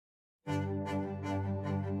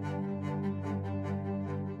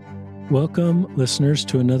Welcome, listeners,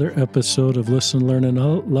 to another episode of Listen, Learn, and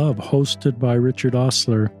Love, hosted by Richard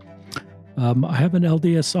Osler. I have an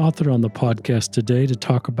LDS author on the podcast today to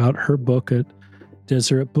talk about her book at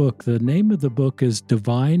Deseret Book. The name of the book is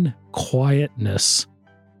Divine Quietness,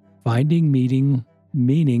 Finding Meaning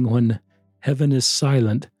When Heaven is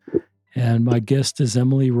Silent. And my guest is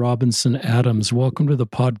Emily Robinson Adams. Welcome to the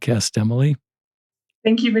podcast, Emily.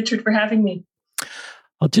 Thank you, Richard, for having me.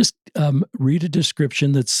 I'll just read a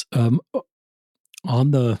description that's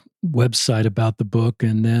on the website about the book,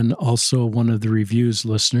 and then also one of the reviews,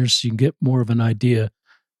 listeners, so you can get more of an idea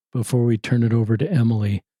before we turn it over to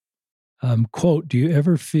Emily. Quote, do you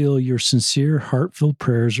ever feel your sincere, heartfelt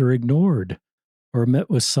prayers are ignored or met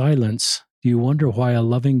with silence? Do you wonder why a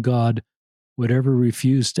loving God would ever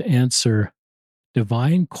refuse to answer?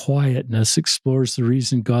 Divine Quietness explores the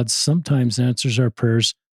reason God sometimes answers our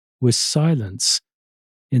prayers with silence,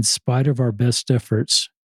 in spite of our best efforts.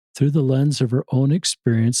 Through the lens of her own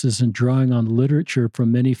experiences and drawing on literature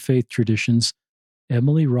from many faith traditions,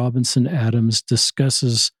 Emily Robinson Adams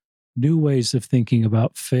discusses new ways of thinking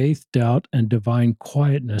about faith, doubt, and divine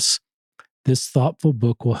quietness. This thoughtful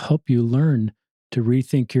book will help you learn to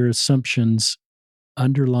rethink your assumptions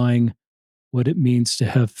underlying what it means to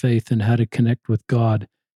have faith and how to connect with God,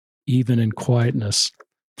 even in quietness.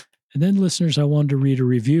 And then, listeners, I wanted to read a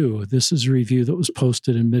review. This is a review that was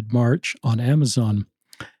posted in mid-March on Amazon.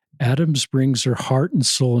 Adams brings her heart and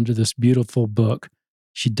soul into this beautiful book.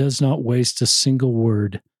 She does not waste a single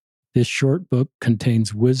word. This short book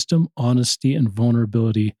contains wisdom, honesty, and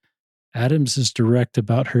vulnerability. Adams is direct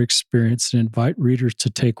about her experience and invite readers to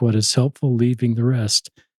take what is helpful, leaving the rest.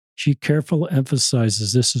 She carefully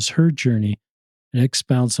emphasizes this is her journey and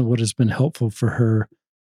expounds on what has been helpful for her.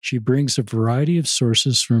 She brings a variety of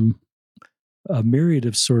sources from a myriad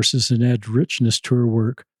of sources and adds richness to her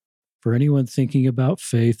work. For anyone thinking about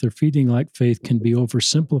faith or feeling like faith can be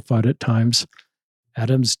oversimplified at times,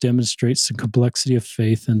 Adams demonstrates the complexity of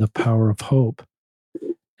faith and the power of hope.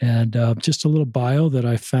 And just a little bio that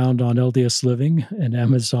I found on LDS Living and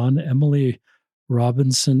Amazon. Emily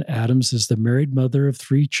Robinson Adams is the married mother of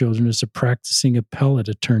 3 children as a practicing appellate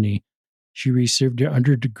attorney. She received her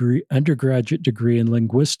undergraduate degree in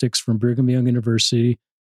linguistics from Brigham Young University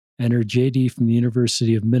and her JD from the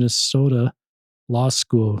University of Minnesota Law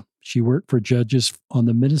School. She worked for judges on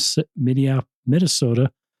the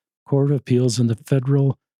Minnesota Court of Appeals and the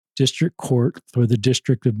Federal District Court for the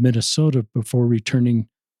District of Minnesota before returning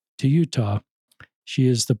to Utah. She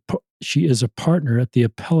is a partner at the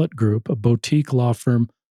Appellate Group, a boutique law firm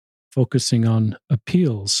focusing on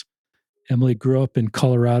appeals. Emily grew up in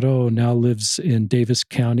Colorado and now lives in Davis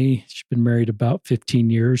County. She's been married about 15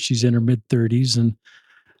 years. She's in her mid-30s. And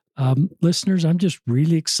listeners, I'm just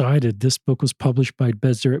really excited. This book was published by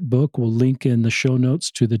Deseret Book. We'll link in the show notes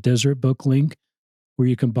to the Deseret Book link where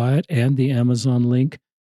you can buy it and the Amazon link.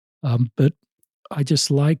 But I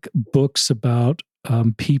just like books about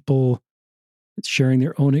people sharing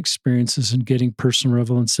their own experiences and getting personal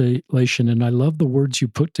revelation. And I love the words you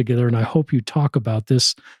put together, and I hope you talk about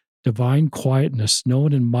this. Divine quietness. No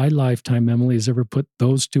one in my lifetime, Emily, has ever put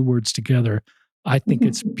those 2 words together. I think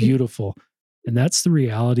it's beautiful. And that's the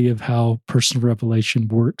reality of how personal revelation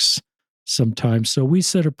works sometimes. So we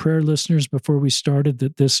said a prayer, listeners, before we started,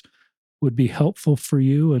 that this would be helpful for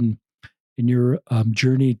you and in your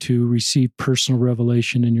journey to receive personal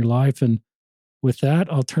revelation in your life. And with that,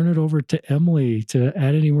 I'll turn it over to Emily to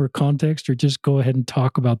add any more context or just go ahead and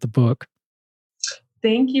talk about the book.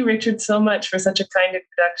 Thank you, Richard, so much for such a kind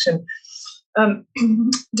introduction.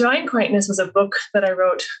 Divine Quietness was a book that I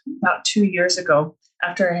wrote about 2 years ago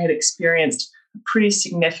after I had experienced a pretty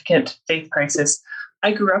significant faith crisis.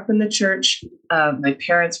 I grew up in the church. My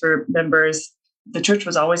parents were members. The church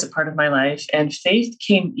was always a part of my life, and faith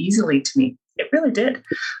came easily to me. It really did.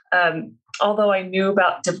 Although I knew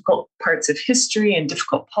about difficult parts of history and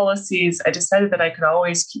difficult policies, I decided that I could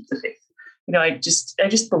always keep the faith. I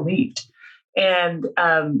just believed. And,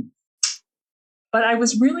 but I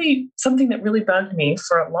was something that really bugged me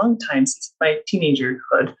for a long time since my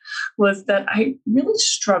teenagerhood was that I really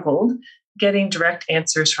struggled getting direct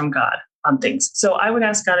answers from God on things. So I would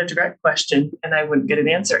ask God a direct question and I wouldn't get an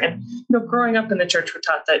answer. And, growing up in the church, we're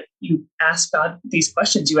taught that you ask God these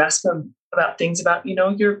questions. You ask Him about things about,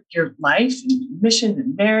 your life, and mission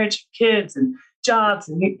and marriage, kids and jobs,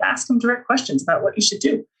 and you ask Him direct questions about what you should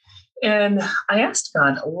do. And I asked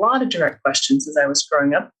God a lot of direct questions as I was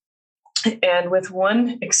growing up. And with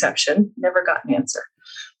one exception, never got an answer.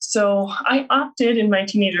 So I opted in my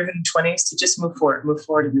teenagerhood and 20s to just move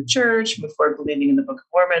forward in the church, move forward believing in the Book of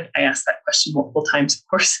Mormon. I asked that question multiple times, of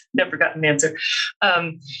course, never got an answer.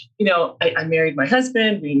 I married my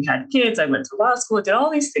husband, we had kids, I went to law school, did all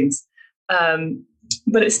these things.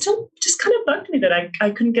 But it still just kind of bugged me that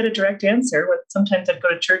I couldn't get a direct answer. Sometimes I'd go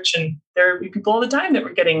to church and there would be people all the time that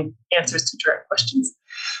were getting answers to direct questions.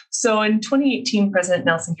 So in 2018, President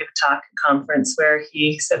Nelson gave a talk at a conference where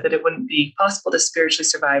he said that it wouldn't be possible to spiritually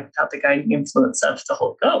survive without the guiding influence of the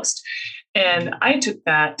Holy Ghost. And I took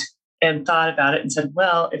that and thought about it and said,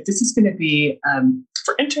 well, if this is going to be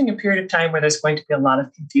for entering a period of time where there's going to be a lot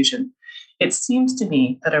of confusion, it seems to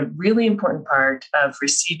me that a really important part of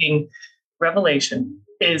receiving revelation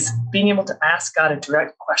is being able to ask God a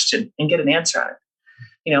direct question and get an answer on it.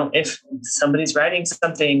 If somebody's writing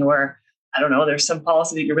something, or I don't know, there's some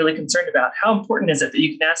policy that you're really concerned about, how important is it that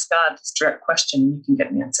you can ask God this direct question and you can get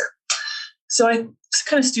an answer? So I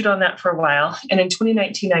kind of stewed on that for a while. And in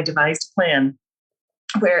 2019, I devised a plan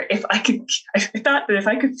where I thought that if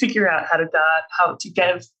I could figure out how to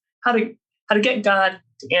get God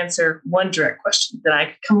to answer one direct question, then I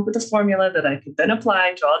could come up with a formula that I could then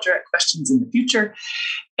apply to all direct questions in the future,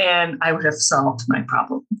 and I would have solved my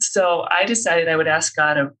problem. So I decided I would ask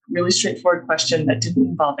God a really straightforward question that didn't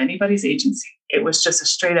involve anybody's agency. It was just a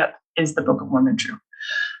straight up, is the Book of Mormon true?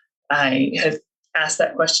 I have asked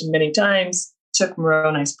that question many times, took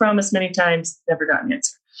Moroni's promise many times, never got an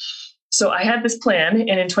answer. So I had this plan,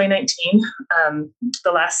 and in 2019,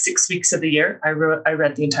 the last 6 weeks of the year, I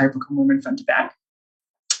read the entire Book of Mormon front to back.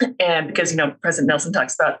 And because, President Nelson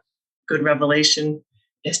talks about good revelation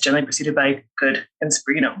is generally preceded by good and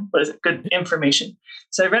good information.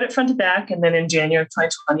 So I read it front to back, and then in January of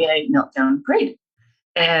 2020, I knelt down and prayed,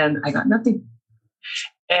 and I got nothing.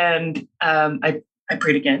 And I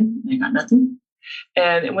prayed again, and I got nothing.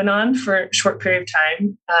 And it went on for a short period of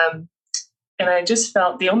time. And I just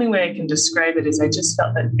felt, the only way I can describe it is I just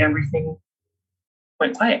felt that everything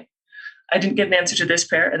went quiet. I didn't get an answer to this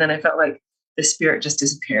prayer, and then I felt like the Spirit just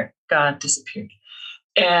disappeared. God disappeared.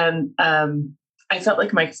 And I felt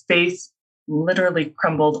like my faith literally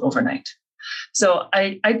crumbled overnight. So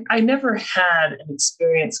I never had an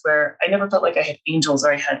experience where I never felt like I had angels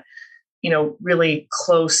or I had, really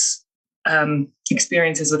close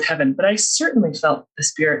experiences with heaven. But I certainly felt the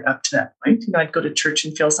Spirit up to that point. I'd go to church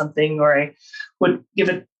and feel something, or I would give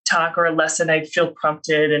a talk or a lesson, I'd feel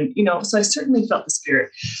prompted. And, so I certainly felt the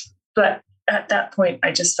Spirit. But at that point,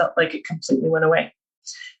 I just felt like it completely went away.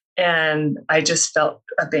 And I just felt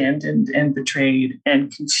abandoned and betrayed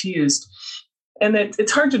and confused. And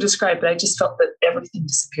it's hard to describe, but I just felt that everything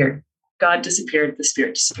disappeared. God disappeared, the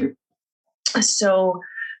Spirit disappeared. So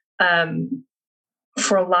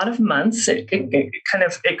for a lot of months, it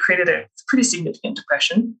created a pretty significant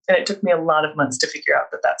depression. And it took me a lot of months to figure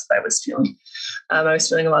out that that's what I was feeling. I was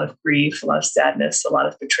feeling a lot of grief, a lot of sadness, a lot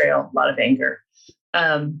of betrayal, a lot of anger.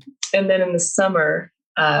 And then in the summer,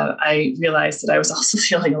 I realized that I was also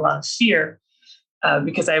feeling a lot of fear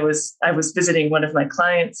because I was visiting one of my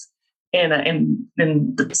clients in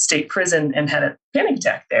the state prison and had a panic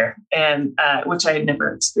attack there, and which I had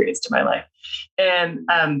never experienced in my life. And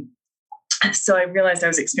so I realized I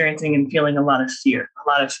was experiencing and feeling a lot of fear, a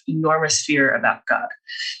lot of enormous fear about God.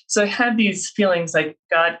 So I had these feelings like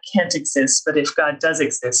God can't exist, but if God does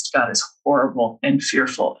exist, God is horrible and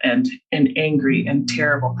fearful and angry and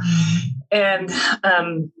terrible. And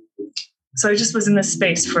so I just was in this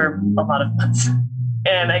space for a lot of months,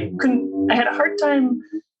 and I had a hard time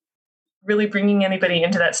really bringing anybody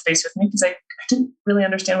into that space with me because I didn't really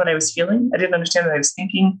understand what I was feeling. I didn't understand what I was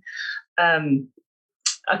thinking.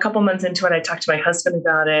 A couple months into it, I talked to my husband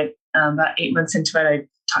about it. About 8 months into it, I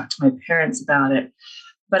talked to my parents about it.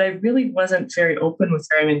 But I really wasn't very open with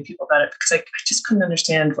very many people about it because I just couldn't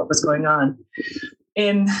understand what was going on.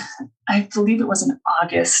 And I believe it was in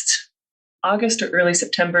August or early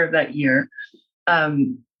September of that year,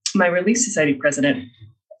 my Relief Society president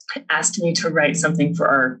asked me to write something for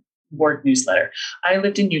our ward newsletter. I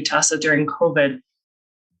lived in Utah, so during COVID,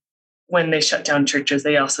 when they shut down churches,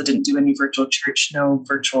 they also didn't do any virtual church, no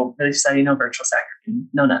virtual Relief Society, no virtual sacrament,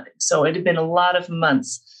 no nothing. So it had been a lot of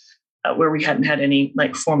months where we hadn't had any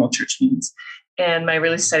formal church meetings. And my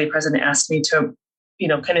Relief Society president asked me to,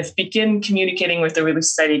 kind of begin communicating with the Relief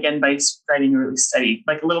Society again by writing a Relief Society,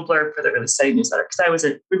 like a little blurb for the Relief Society newsletter, because I was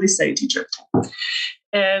a Relief Society teacher.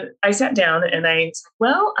 And I sat down and I said,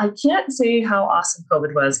 well, I can't say how awesome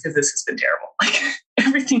COVID was because this has been terrible.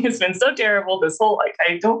 Everything has been so terrible. This whole,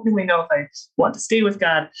 I don't really know if I want to stay with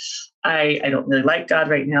God. I don't really like God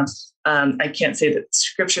right now. I can't say that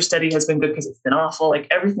scripture study has been good because it's been awful. Like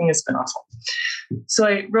everything has been awful. So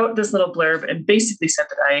I wrote this little blurb and basically said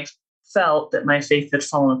that I felt that my faith had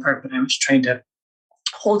fallen apart, but I was trying to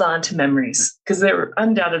hold on to memories because there were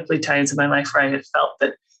undoubtedly times in my life where I had felt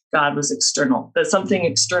that God was external, that something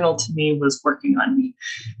external to me was working on me,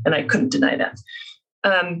 and I couldn't deny that.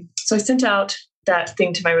 So I sent out that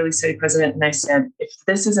thing to my release study president, and I said, if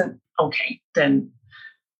this isn't okay, then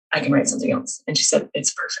I can write something else. And she said,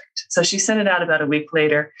 it's perfect. So she sent it out about a week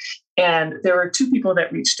later, and there were 2 people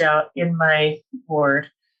that reached out in my ward,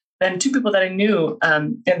 and 2 people that I knew,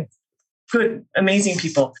 and good, amazing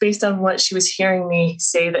people, based on what she was hearing me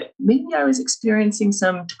say, that maybe I was experiencing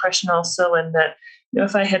some depression also, and that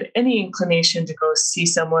if I had any inclination to go see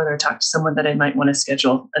someone or talk to someone, that I might want to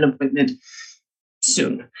schedule an appointment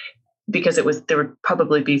soon, because there would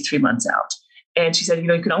probably be 3 months out. And she said,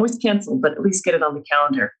 you can always cancel, but at least get it on the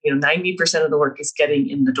calendar. 90% of the work is getting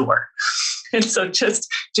in the door. And so just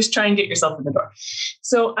try and get yourself in the door.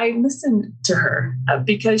 So I listened to her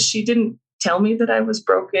because she didn't tell me that I was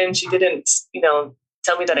broken. She didn't,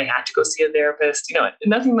 tell me that I had to go see a therapist,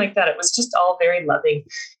 nothing like that. It was just all very loving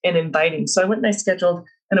and inviting. So I went and I scheduled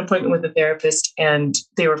an appointment with a therapist, and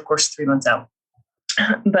they were, of course, 3 months out.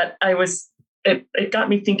 But it got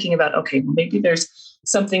me thinking about, okay, maybe there's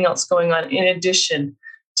something else going on in addition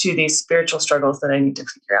to these spiritual struggles that I need to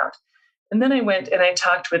figure out. And then I went and I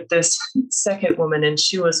talked with this second woman, and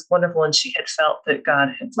she was wonderful, and she had felt that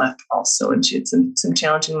God had left also, and she had some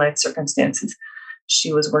challenging life circumstances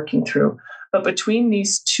she was working through. But between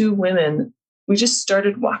these 2 women, we just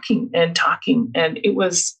started walking and talking, and it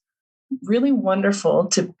was really wonderful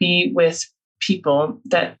to be with people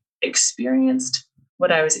that experienced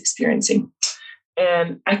what I was experiencing.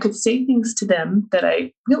 And I could say things to them that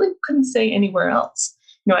I really couldn't say anywhere else.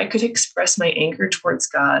 I could express my anger towards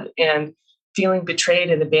God and feeling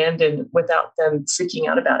betrayed and abandoned without them freaking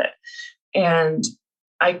out about it. And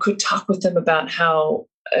I could talk with them about how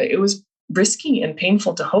it was risky and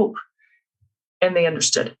painful to hope, and they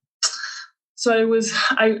understood. So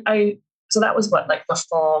so that was like the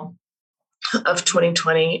fall of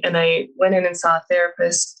 2020. And I went in and saw a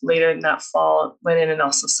therapist later in that fall, went in and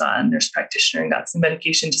also saw a nurse practitioner and got some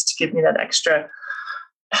medication just to give me that extra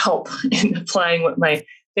help in applying what my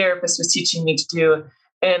therapist was teaching me to do.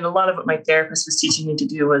 And a lot of what my therapist was teaching me to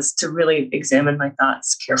do was to really examine my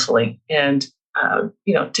thoughts carefully and,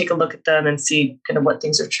 take a look at them and see kind of what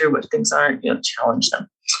things are true, what things aren't, challenge them.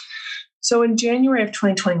 So in January of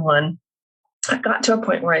 2021, I got to a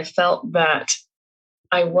point where I felt that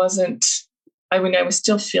I was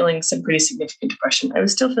still feeling some pretty significant depression. I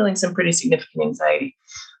was still feeling some pretty significant anxiety,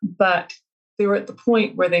 but they were at the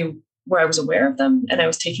point where I was aware of them and I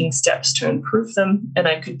was taking steps to improve them, and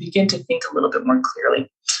I could begin to think a little bit more clearly.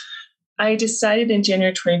 I decided in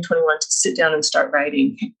January 2021 to sit down and start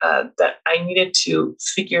writing that I needed to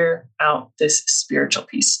figure out this spiritual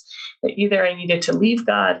piece, that either I needed to leave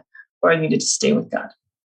God or I needed to stay with God.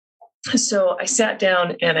 So I sat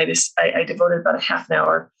down and I devoted about a half an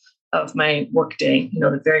hour of my workday,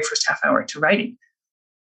 the very first half hour, to writing.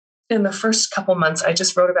 In the first couple months, I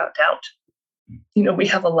just wrote about doubt. We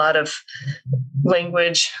have a lot of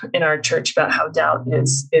language in our church about how doubt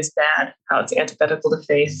is bad, how it's antithetical to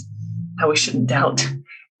faith, how we shouldn't doubt.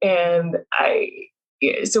 And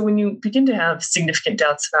so when you begin to have significant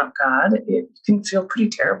doubts about God, it can feel pretty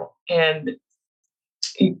terrible. And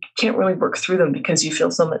you can't really work through them because you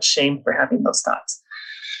feel so much shame for having those thoughts.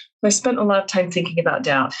 I spent a lot of time thinking about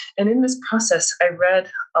doubt. And in this process, I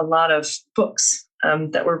read a lot of books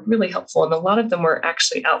that were really helpful. And a lot of them were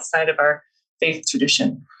actually outside of our faith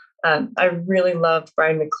tradition. I really loved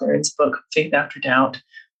Brian McLaren's book, Faith After Doubt,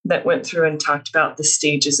 that went through and talked about the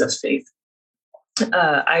stages of faith.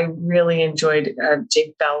 I really enjoyed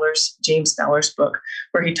James Fowler's book,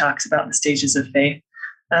 where he talks about the stages of faith.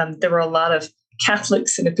 There were a lot of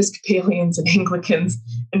Catholics and Episcopalians and Anglicans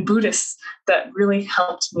and Buddhists that really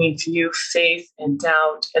helped me view faith and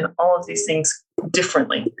doubt and all of these things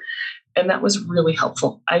differently. And that was really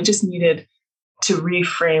helpful. I just needed to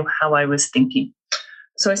reframe how I was thinking.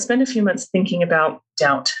 So I spent a few months thinking about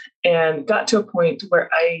doubt and got to a point where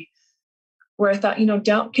I thought,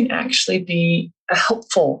 doubt can actually be a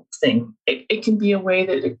helpful thing. It can be a way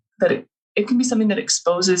that it can be something that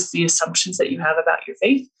exposes the assumptions that you have about your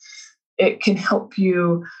faith. It can help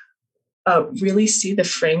you really see the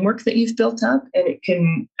framework that you've built up, and it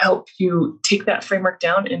can help you take that framework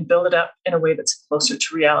down and build it up in a way that's closer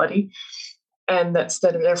to reality, and that's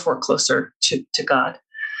therefore closer to God.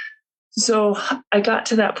 So I got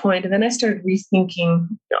to that point, and then I started rethinking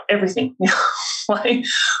everything. Why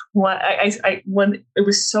when it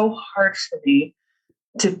was so hard for me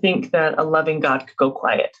to think that a loving God could go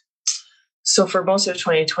quiet. So for most of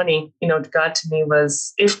 2020, God to me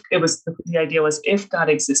was, if it was, the idea was, if God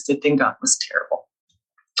existed, then God was terrible.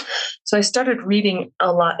 So I started reading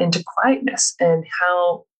a lot into quietness and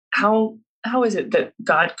how is it that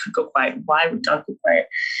God could go quiet? Why would God go quiet?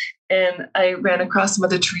 And I ran across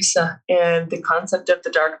Mother Teresa and the concept of the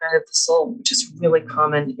dark night of the soul, which is really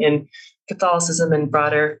common in Catholicism and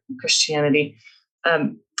broader Christianity.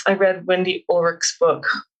 I read Wendy Ulrich's book,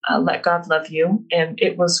 Let God Love You, and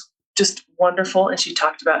it was just wonderful. And she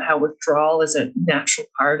talked about how withdrawal is a natural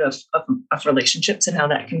part of relationships and how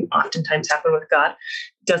that can oftentimes happen with God.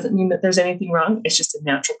 It doesn't mean that there's anything wrong. It's just a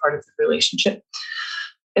natural part of the relationship.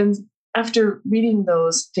 And after reading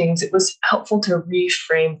those things, it was helpful to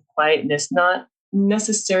reframe quietness, not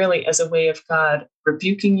necessarily as a way of God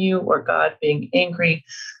rebuking you or God being angry,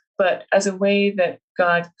 but as a way that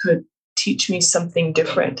God could teach me something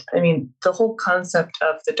different. I mean, the whole concept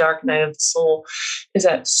of the dark night of the soul is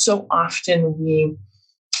that so often we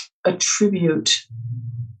attribute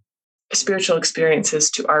spiritual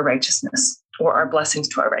experiences to our righteousness or our blessings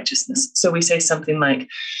to our righteousness. So we say something like,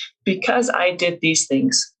 because I did these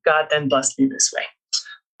things, God then blessed me this way.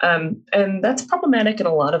 And that's problematic in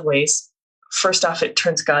a lot of ways. First off, it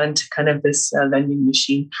turns God into kind of this vending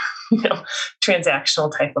machine,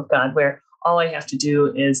 transactional type of God, where all I have to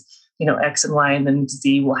do is, X and Y, and then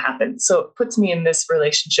Z will happen. So it puts me in this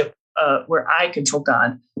relationship where I control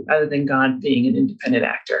God rather than God being an independent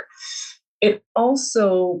actor. It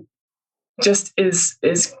also just is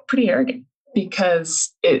pretty arrogant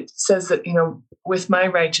because it says that, with my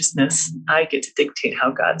righteousness, I get to dictate how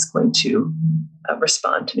God's going to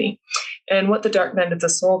respond to me. And what the dark night of the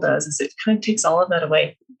soul does is it kind of takes all of that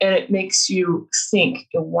away. And it makes you think,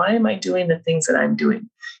 why am I doing the things that I'm doing?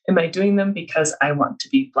 Am I doing them because I want to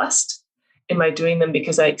be blessed? Am I doing them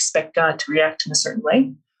because I expect God to react in a certain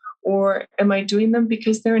way? Or am I doing them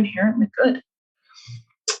because they're inherently good?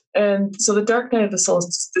 And so the dark night of the soul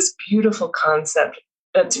is this beautiful concept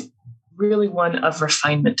that's really one of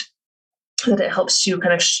refinement, that it helps you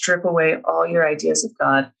kind of strip away all your ideas of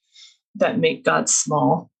God that make God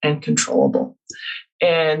small and controllable,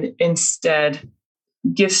 and instead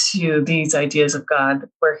gives you these ideas of God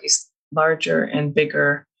where he's larger and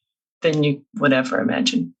bigger than you would ever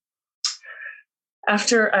imagine.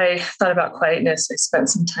 After I thought about quietness, I spent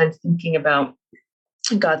some time thinking about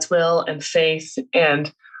God's will and faith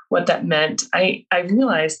and what that meant. I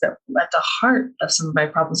realized that at the heart of some of my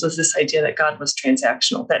problems was this idea that God was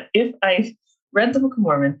transactional, that if I read the Book of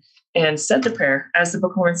Mormon and said the prayer, as the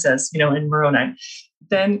Book of Mormon says, in Moroni,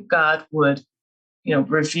 then God would,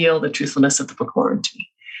 reveal the truthfulness of the Book of Mormon to me.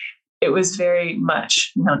 It was very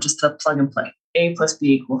much, just a plug and play. A plus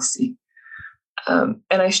B equals C. And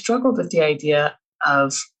I struggled with the idea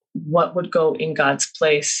of what would go in God's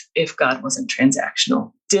place if God wasn't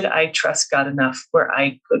transactional. Did I trust God enough where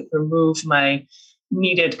I could remove my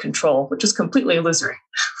needed control, which is completely illusory?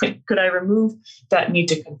 Could I remove that need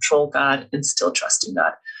to control God and still trust in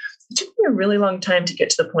God? It took me a really long time to get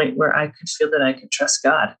to the point where I could feel that I could trust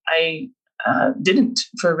God. I didn't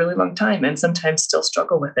for a really long time, and sometimes still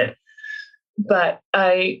struggle with it. But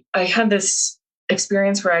I had this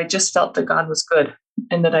experience where I just felt that God was good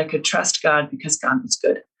and that I could trust God because God was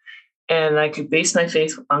good. And I could base my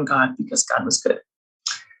faith on God because God was good.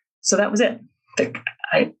 So that was it.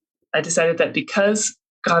 I decided that because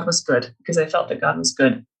God was good, because I felt that God was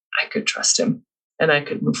good, I could trust him and I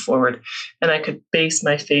could move forward and I could base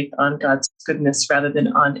my faith on God's goodness rather than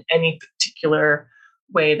on any particular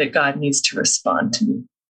way that God needs to respond to me.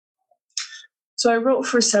 So I wrote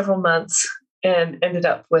for several months and ended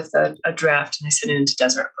up with a draft, and I sent it into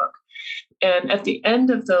Deseret Book. And at the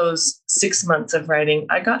end of those 6 months of writing,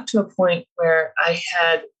 I got to a point where I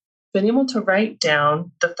had been able to write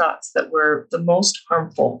down the thoughts that were the most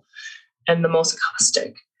harmful and the most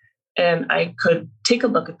caustic. And I could take a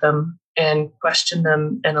look at them and question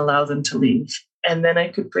them and allow them to leave. And then I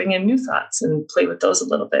could bring in new thoughts and play with those a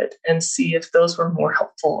little bit and see if those were more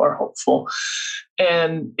helpful or hopeful.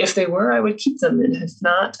 And if they were, I would keep them. And if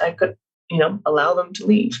not, I could, allow them to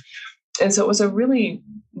leave. And so it was a really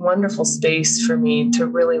wonderful space for me to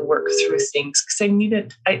really work through things, because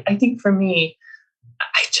I think for me,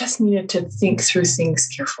 I just needed to think through things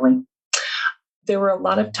carefully. There were a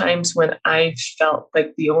lot of times when I felt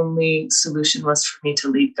like the only solution was for me to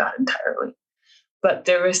leave God entirely. But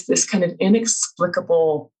there was this kind of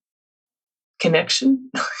inexplicable connection.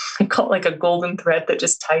 I call it like a golden thread that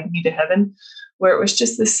just tied me to heaven, where it was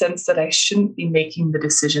just this sense that I shouldn't be making the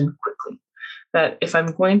decision quickly. That if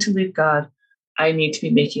I'm going to leave God, I need to be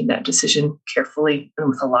making that decision carefully and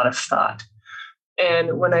with a lot of thought.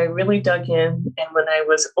 And when I really dug in and when I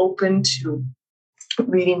was open to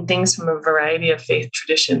reading things from a variety of faith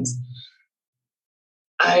traditions,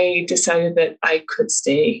 I decided that I could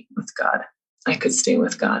stay with God. I could stay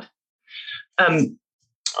with God. Um,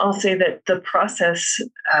 I'll say that the process,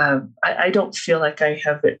 I don't feel like I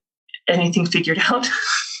have anything figured out.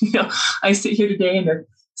 I sit here today and if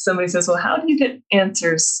somebody says, well, how do you get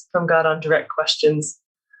answers from God on direct questions?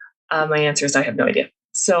 My answer is I have no idea.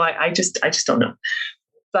 So I just don't know.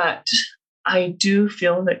 But I do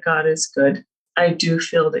feel that God is good. I do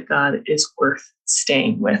feel that God is worth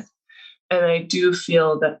staying with. And I do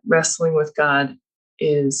feel that wrestling with God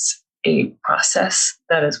is a process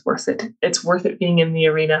that is worth it. It's worth it being in the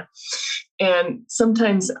arena. And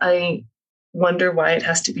sometimes I wonder why it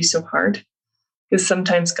has to be so hard, because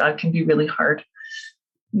sometimes God can be really hard.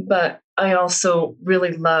 But I also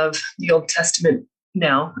really love the Old Testament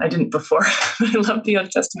now. I didn't before, but I love the Old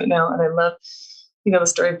Testament now. And I love, the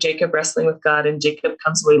story of Jacob wrestling with God, and Jacob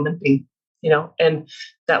comes away limping, and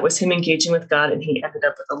that was him engaging with God, and he ended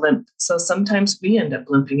up with a limp. So sometimes we end up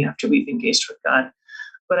limping after we've engaged with God.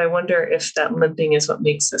 But I wonder if that limping is what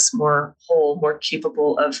makes us more whole, more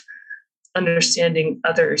capable of understanding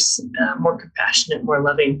others, more compassionate, more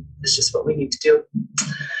loving. It's just what we need to do.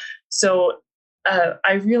 So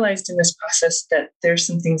I realized in this process that there's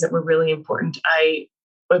some things that were really important. I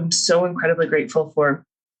am so incredibly grateful for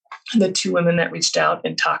the two women that reached out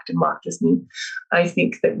and talked and walked with me. I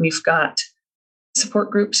think that we've got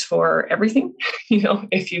support groups for everything.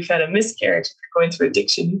 If you've had a miscarriage, if you're going through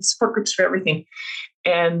addiction, support groups for everything.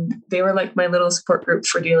 And they were like my little support group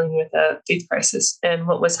for dealing with a faith crisis. And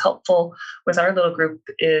what was helpful with our little group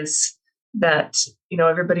is that,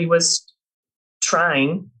 everybody was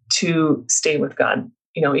trying to stay with God.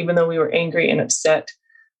 Even though we were angry and upset,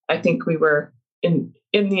 I think we were in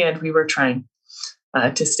the end, we were trying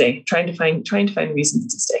to stay, trying to find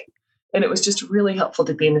reasons to stay. And it was just really helpful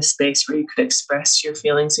to be in a space where you could express your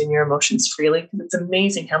feelings and your emotions freely, because it's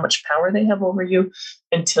amazing how much power they have over you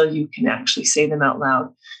until you can actually say them out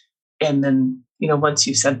loud. And then, once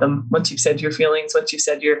you've said them, once you've said your feelings, once you've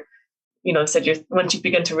said once you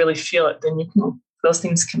begin to really feel it, then those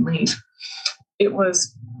things can leave. It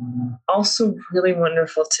was also really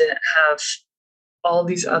wonderful to have all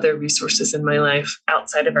these other resources in my life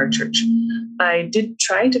outside of our church. I did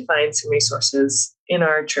try to find some resources in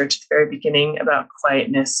our church at the very beginning about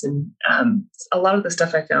quietness, and a lot of the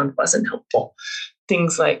stuff I found wasn't helpful.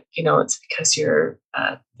 Things like, it's because you're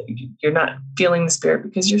not feeling the Spirit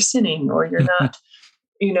because you're sinning, or you're not,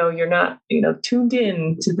 you're not, tuned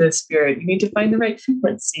in to the Spirit. You need to find the right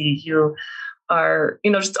frequency. You are,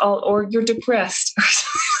 or you're depressed or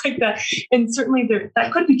something like that. And certainly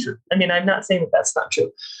that could be true. I mean, I'm not saying that that's not true,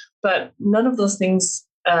 but none of those things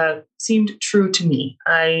seemed true to me.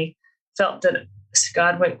 I felt that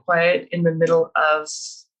God went quiet in the middle of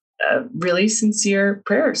really sincere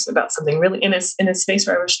prayers about something, really in a space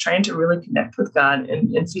where I was trying to really connect with God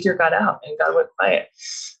and figure God out, and God went quiet.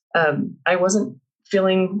 I wasn't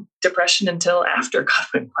feeling depression until after God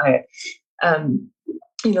went quiet.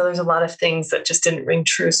 There's a lot of things that just didn't ring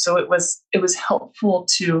true. So it was helpful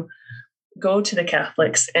to go to the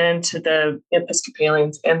Catholics and to the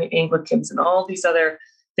Episcopalians and the Anglicans and all these other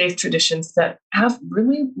faith traditions that have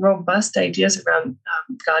really robust ideas around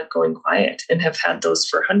God going quiet and have had those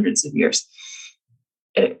for hundreds of years.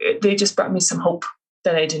 They just brought me some hope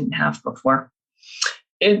that I didn't have before.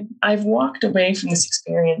 I've walked away from this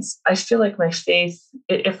experience. I feel like my faith,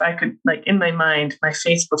 if I could, like in my mind, my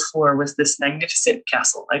faith before was this magnificent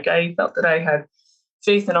castle. Like I felt that I had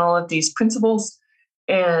faith in all of these principles,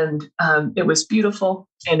 and it was beautiful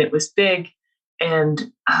and it was big.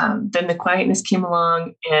 And then the quietness came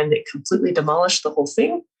along and it completely demolished the whole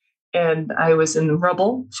thing. And I was in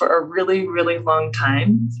rubble for a really, really long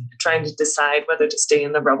time, trying to decide whether to stay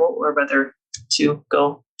in the rubble or whether to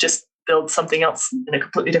go just build something else in a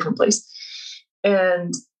completely different place.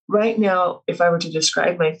 And right now, if I were to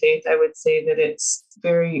describe my faith, I would say that it's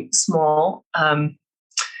very small,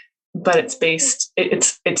 but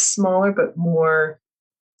it's smaller, but more,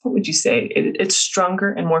 what would you say? It's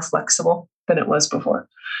stronger and more flexible than it was before.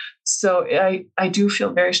 So I do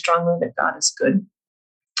feel very strongly that God is good,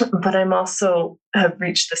 but I'm also have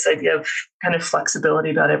reached this idea of kind of flexibility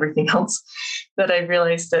about everything else, that I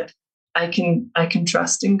realized that I can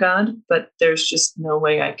trust in God, but there's just no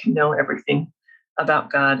way I can know everything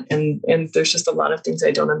about God. And there's just a lot of things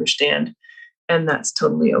I don't understand, and that's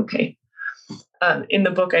totally okay. In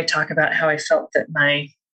the book, I talk about how I felt that my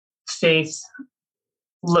faith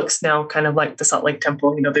looks now kind of like the Salt Lake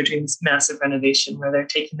Temple. They're doing this massive renovation where they're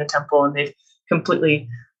taking the temple and they've completely,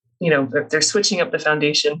 they're switching up the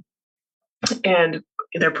foundation. And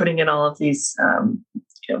they're putting in all of these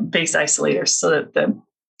base isolators so that the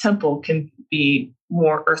temple can be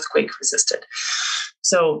more earthquake resistant.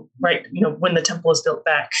 So, right, when the temple was built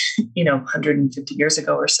back, 150 years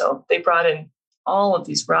ago or so, they brought in all of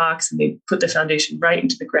these rocks and they put the foundation right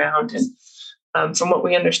into the ground. And from what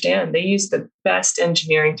we understand, they used the best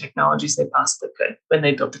engineering technologies they possibly could when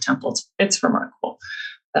they built the temples. It's remarkable.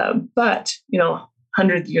 But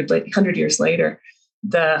 100 years later,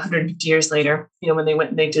 150 years later, when they went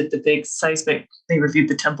and they did the big seismic, they reviewed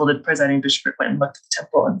the temple. The presiding bishop went and looked at the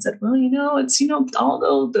temple and said, well, it's,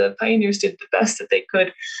 although the pioneers did the best that they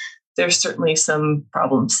could, there's certainly some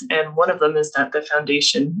problems. And one of them is that the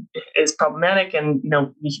foundation is problematic and,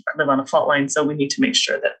 we live on a fault line. So we need to make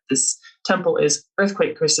sure that this temple is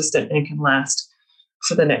earthquake resistant and can last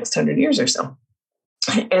for the next 100 years or so.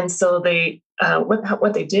 And so they,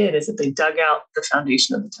 what they did is that they dug out the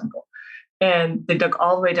foundation of the temple. And they dug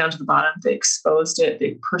all the way down to the bottom. They exposed it.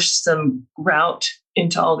 They pushed some grout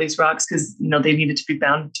into all these rocks because, they needed to be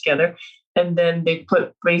bound together. And then they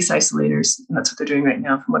put base isolators, and that's what they're doing right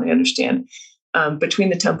now, from what I understand, between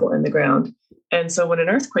the temple and the ground. And so when an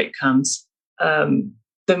earthquake comes, the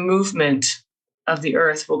movement of the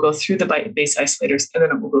earth will go through the base isolators, and then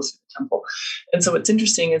it will go through the temple. And so what's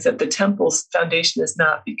interesting is that the temple's foundation is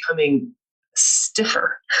not becoming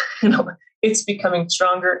stiffer. It's becoming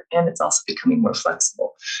stronger, and it's also becoming more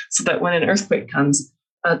flexible, so that when an earthquake comes,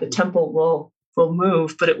 the temple will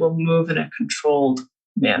move, but it will move in a controlled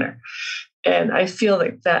manner. And I feel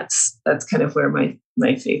like that's kind of where my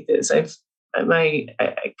faith is. I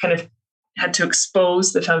kind of had to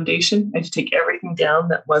expose the foundation. I had to take everything down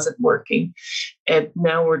that wasn't working, and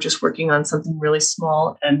now we're just working on something really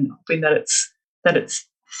small and hoping that it's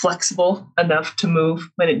flexible enough to move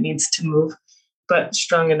when it needs to move, but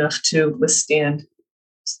strong enough to withstand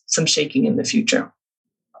some shaking in the future.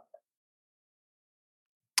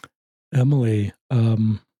 Emily,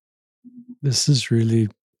 this is really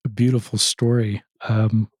a beautiful story.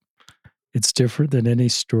 It's different than any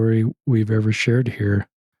story we've ever shared here.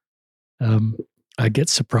 I get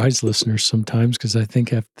surprised listeners sometimes because I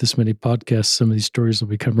think after this many podcasts, some of these stories will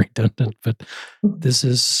become redundant, but this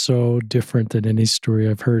is so different than any story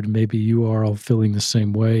I've heard. Maybe you are all feeling the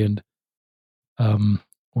same way, and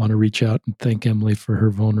want to reach out and thank Emily for her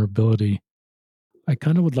vulnerability. I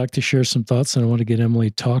kind of would like to share some thoughts, and I want to get Emily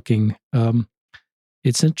talking.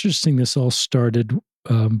 It's interesting, this all started,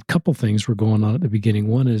 a couple things were going on at the beginning.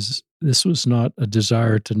 One is this was not a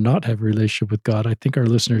desire to not have a relationship with God. I think our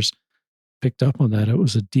listeners picked up on that. It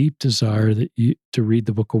was a deep desire to read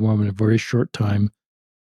the Book of Mormon in a very short time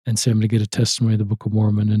and say, I'm going to get a testimony of the Book of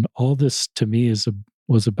Mormon. And all this to me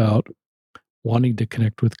was about wanting to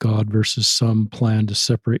connect with God versus some plan to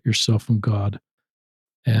separate yourself from God.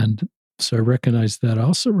 And so I recognize that. I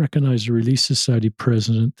also recognize a Relief Society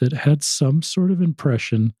president that had some sort of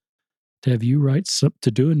impression to have you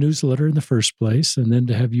to do a newsletter in the first place, and then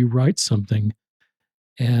to have you write something.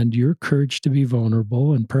 And your courage to be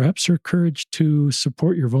vulnerable, and perhaps her courage to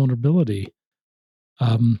support your vulnerability.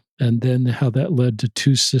 And then how that led to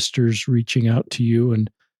two sisters reaching out to you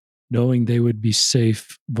and knowing they would be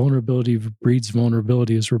safe. Vulnerability breeds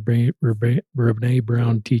vulnerability, as Brene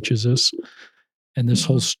Brown teaches us. And this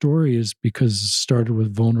whole story is because it started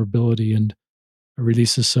with vulnerability and a Relief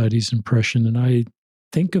Society's impression. And I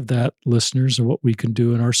think of that, listeners, and what we can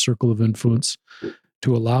do in our circle of influence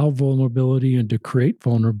to allow vulnerability and to create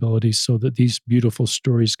vulnerability so that these beautiful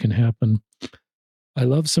stories can happen. I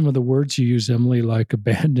love some of the words you use, Emily, like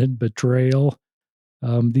abandon, betrayal.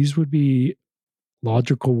 These would be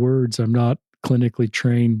logical words. I'm not clinically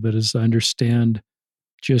trained, but as I understand,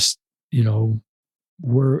 just,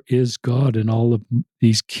 where is God in all of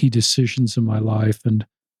these key decisions in my life, and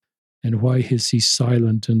why is he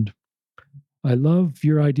silent? And I love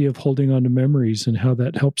your idea of holding on to memories and how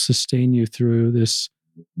that helps sustain you through this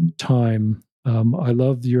time. I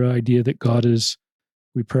love your idea that God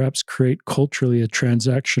we perhaps create culturally a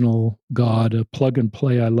transactional God, a plug and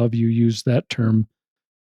play. I love you use that term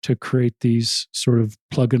to create these sort of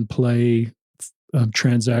plug and play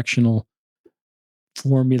transactional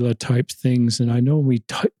formula type things. And I know we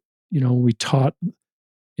taught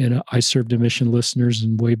I served a mission listeners,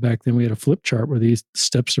 and way back then we had a flip chart where these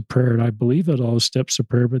steps of prayer, and I believe in all the steps of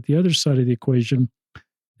prayer, but the other side of the equation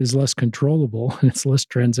is less controllable and it's less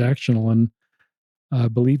transactional. And I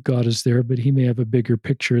believe God is there, but he may have a bigger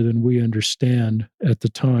picture than we understand at the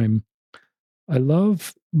time. I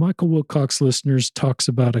love Michael Wilcox listeners talks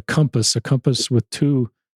about a compass with two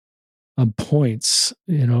points.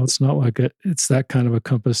 It's not like it's that kind of a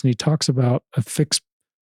compass. And he talks about a fixed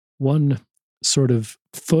one sort of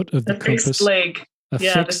foot of the compass. Fixed leg. a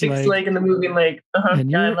Yeah, the fixed fixed leg. leg and the moving leg. And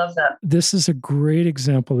Yeah, I love that. this is a great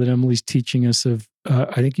example that Emily's teaching us of.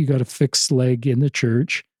 I think you got a fixed leg in the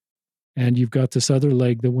church, and you've got this other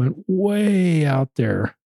leg that went way out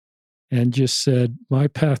there and just said, my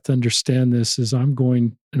path to understand this is I'm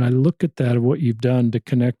going, and I look at that of what you've done to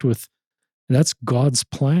connect with, and that's God's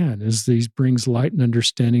plan, is these brings light and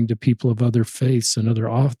understanding to people of other faiths and other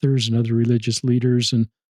authors and other religious leaders. And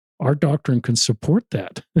our doctrine can support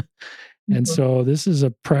that. And so this is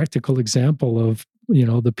a practical example of,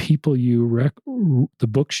 the people the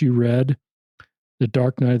books you read, The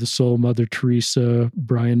Dark Night of the Soul, Mother Teresa,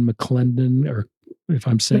 Brian McClendon, or if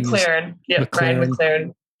I'm saying McLaren. Yeah, Brian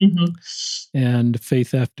McLaren. Mm-hmm. And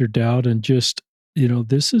Faith After Doubt. And just,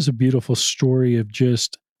 this is a beautiful story of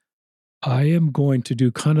just, I am going to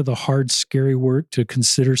do kind of the hard, scary work to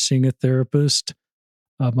consider seeing a therapist.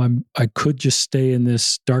 I could just stay in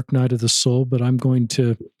this dark night of the soul, but I'm going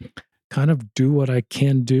to kind of do what I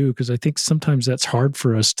can do, because I think sometimes that's hard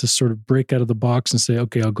for us to sort of break out of the box and say,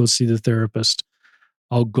 okay, I'll go see the therapist.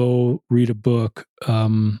 I'll go read a book.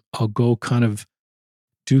 I'll go kind of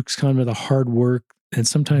do kind of the hard work. And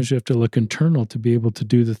sometimes we have to look internal to be able to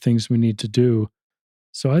do the things we need to do.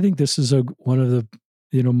 So I think this is one of the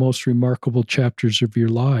most remarkable chapters of your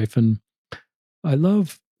life. And I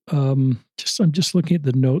love I'm just looking at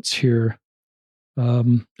the notes here. I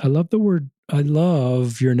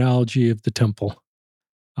love your analogy of the temple.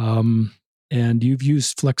 And you've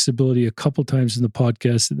used flexibility a couple times in the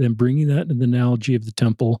podcast, and then bringing that in the analogy of the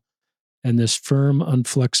temple and this firm,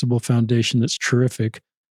 unflexible foundation that's terrific.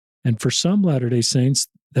 And for some Latter-day Saints,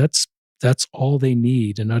 that's all they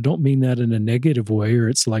need. And I don't mean that in a negative way, or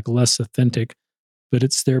it's like less authentic, but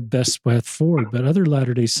it's their best path forward. But other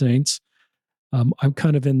Latter-day Saints, I'm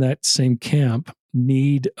kind of in that same camp,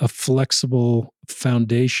 need a flexible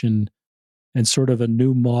foundation and sort of a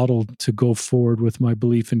new model to go forward with my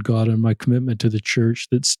belief in God and my commitment to the church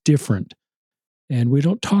that's different. And we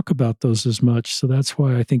don't talk about those as much. So that's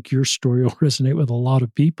why I think your story will resonate with a lot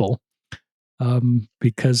of people,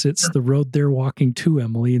 because it's the road they're walking to,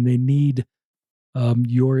 Emily, and they need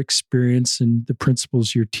your experience and the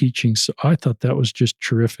principles you're teaching. So I thought that was just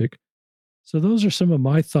terrific. So those are some of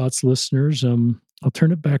my thoughts, listeners. I'll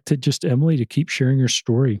turn it back to just Emily to keep sharing her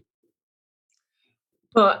story.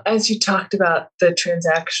 Well, as you talked about the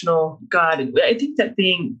transactional God, I think that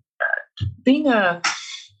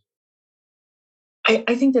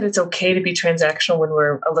I think that it's okay to be transactional when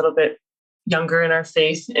we're a little bit younger in our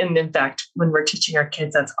faith. And in fact, when we're teaching our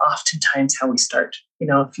kids, that's oftentimes how we start.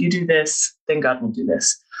 If you do this, then God will do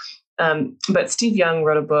this. But Steve Young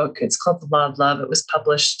wrote a book. It's called The Law of Love. It was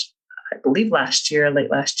published, I believe,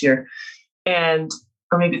 late last year.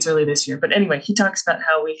 Or maybe it's early this year. But anyway, he talks about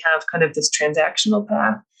how we have kind of this transactional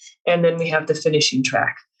path, and then we have the finishing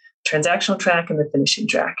track, transactional track and the finishing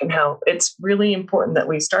track, and how it's really important that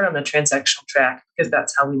we start on the transactional track because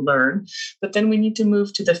that's how we learn. But then we need to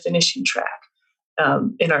move to the finishing track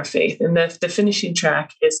in our faith. And the finishing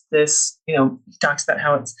track is this, he talks about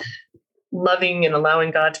how it's loving and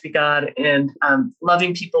allowing God to be God, and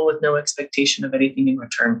loving people with no expectation of anything in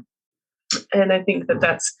return. And I think that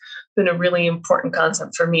that's been a really important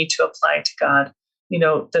concept for me to apply to God.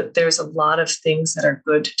 That there's a lot of things that are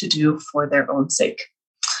good to do for their own sake,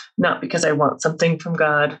 not because I want something from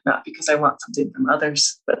God, not because I want something from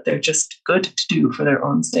others, but they're just good to do for their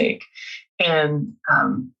own sake. And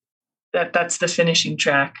that's the finishing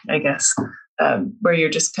track, I guess, where you're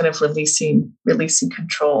just kind of releasing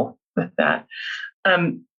control with that.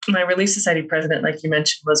 My Relief Society president, like you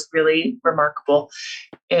mentioned, was really remarkable.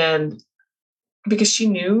 And because she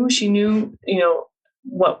knew,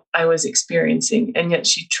 what I was experiencing, and yet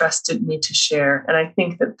she trusted me to share. And I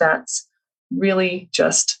think that that's really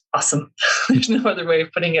just awesome. There's no other way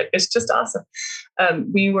of putting it. It's just awesome.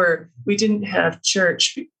 We didn't have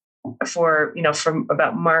church for, from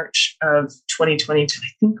about March of 2020 to, I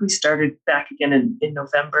think we started back again in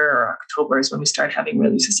November or October is when we started having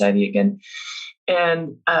Relief Society again.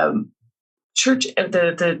 And church,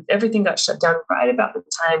 everything got shut down right about the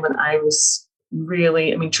time when I was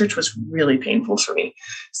church was really painful for me.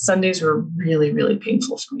 Sundays were really, really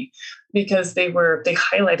painful for me because they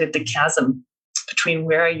highlighted the chasm between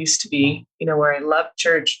where I used to be, where I loved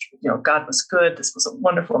church, God was good. This was a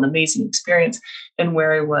wonderful and amazing experience. And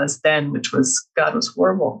where I was then, which was God was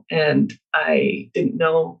horrible. And I didn't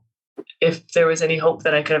know if there was any hope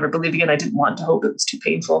that I could ever believe again. I didn't want to hope. It was too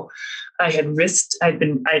painful. I had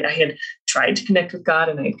tried to connect with God,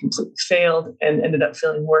 and I had completely failed and ended up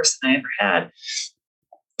feeling worse than I ever had.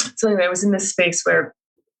 So anyway, I was in this space where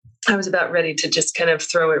I was about ready to just kind of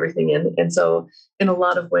throw everything in. And so, in a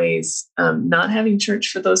lot of ways, not having church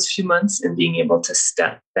for those few months and being able to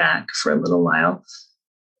step back for a little while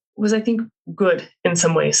was, I think, good in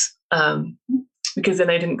some ways. Because then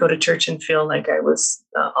I didn't go to church and feel like I was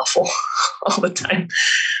awful all the time.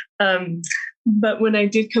 Um, but when I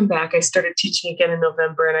did come back, I started teaching again in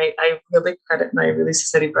November, and I really credit my Relief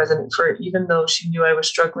Society president for, even though she knew I was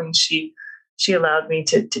struggling, she allowed me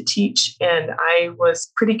to teach, and I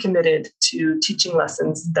was pretty committed to teaching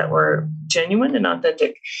lessons that were genuine and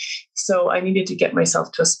authentic. So I needed to get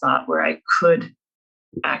myself to a spot where I could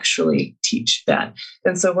actually teach that.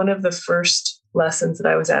 And so one of the first lessons that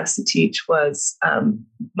I was asked to teach was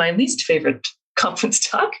my least favorite conference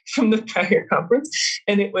talk from the prior conference,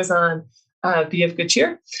 and it was on be of good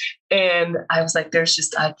cheer. And I was like,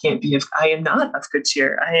 I am not of good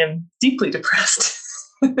cheer. I am deeply depressed.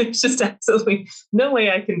 There's just absolutely no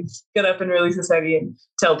way I can get up in Relief Society and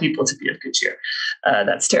tell people to be of good cheer.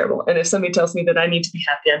 That's terrible. And if somebody tells me that I need to be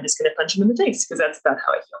happy, I'm just going to punch them in the face, because that's about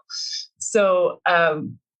how I feel. So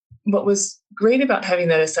what was great about having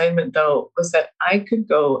that assignment, though, was that I could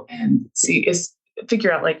go and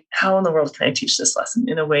figure out, like, how in the world can I teach this lesson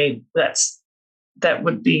in a way that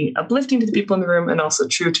would be uplifting to the people in the room and also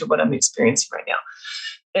true to what I'm experiencing right now.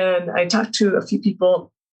 And I talked to a few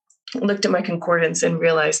people, looked at my concordance, and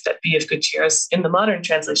realized that be of good cheer in the modern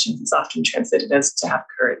translations is often translated as to have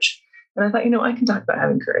courage. And I thought, I can talk about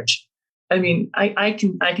having courage. I mean, I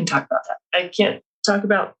can talk about that. I can't talk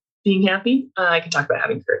about being happy. I can talk about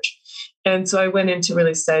having courage. And so I went into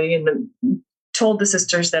Relief Society and then told the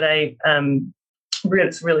sisters that I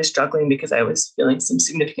was really struggling because I was feeling some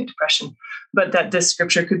significant depression, but that this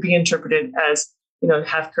scripture could be interpreted as,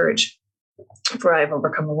 have courage, for I have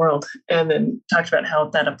overcome the world, and then talked about how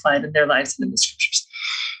that applied in their lives and in the scriptures.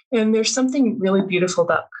 And there's something really beautiful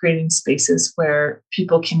about creating spaces where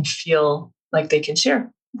people can feel like they can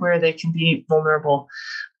share, where they can be vulnerable.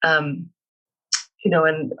 And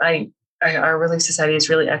our Relief Society is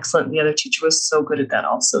really excellent. The other teacher was so good at that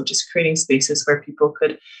also, just creating spaces where people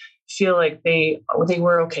could feel like they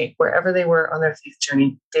were okay. Wherever they were on their faith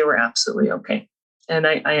journey, they were absolutely okay. And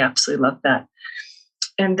I absolutely love that.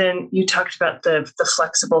 And then you talked about the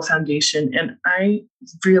flexible foundation. And I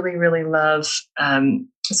really, really love,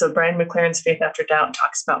 so Brian McLaren's Faith After Doubt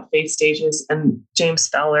talks about faith stages, and James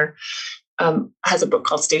Fowler has a book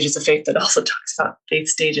called Stages of Faith that also talks about faith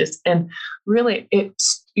stages. And really,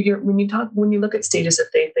 when you look at stages of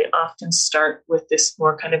faith, they often start with this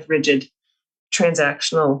more kind of rigid,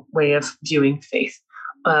 transactional way of viewing faith,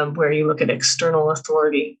 where you look at external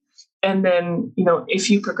authority. And then, if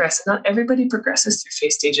you progress, not everybody progresses through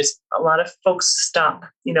faith stages. A lot of folks stop,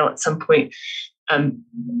 at some point.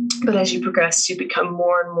 But as you progress, you become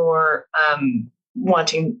more and more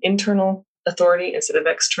wanting internal authority instead of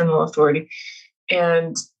external authority.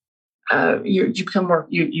 And you become more,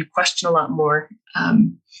 you question a lot more.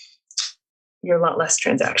 You're a lot less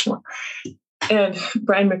transactional. And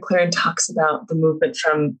Brian McLaren talks about the movement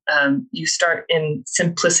from you start in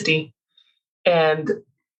simplicity, and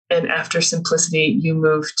after simplicity, you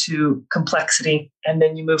move to complexity, and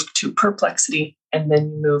then you move to perplexity, and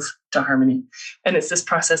then you move to harmony. And it's this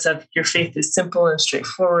process of your faith is simple and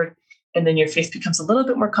straightforward, and then your faith becomes a little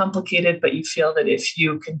bit more complicated, but you feel that if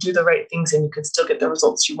you can do the right things and you can still get the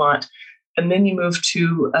results you want. And then you move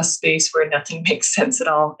to a space where nothing makes sense at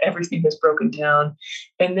all. Everything is broken down.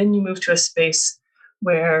 And then you move to a space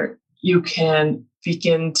where you can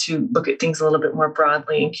begin to look at things a little bit more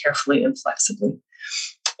broadly and carefully and flexibly.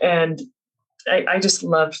 And I just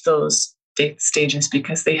loved those faith stages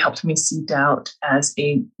because they helped me see doubt as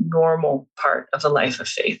a normal part of the life of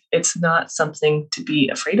faith. It's not something to be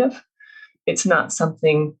afraid of. It's not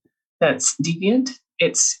something that's deviant.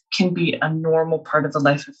 It can be a normal part of the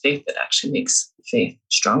life of faith that actually makes faith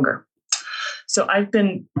stronger. So I've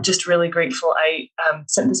been just really grateful. I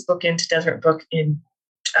sent this book into Desert Book in,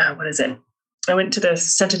 I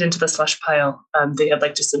sent it into the slush pile. They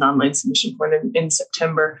had just an online submission for it in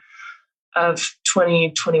September of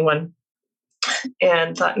 2021,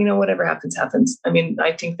 and thought, whatever happens, happens. I mean,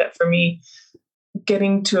 I think that for me,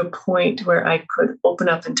 getting to a point where I could open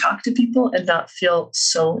up and talk to people and not feel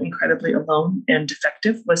so incredibly alone and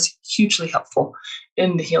defective was hugely helpful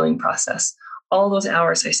in the healing process. All those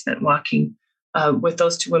hours I spent walking with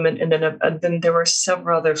those two women, and then there were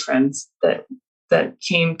several other friends that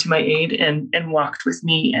came to my aid and walked with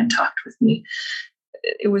me and talked with me.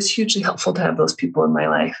 It was hugely helpful to have those people in my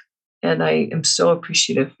life, and I am so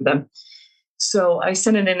appreciative for them. So I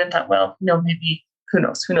sent it in and thought, well, maybe, who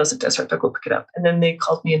knows if Desert Book will pick it up. And then they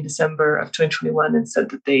called me in December of 2021 and said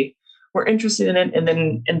that they were interested in it. And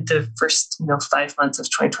then in the first 5 months of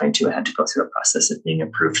 2022, I had to go through a process of being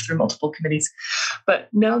approved through multiple committees. But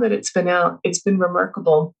now that it's been out, it's been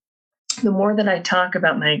remarkable. The more that I talk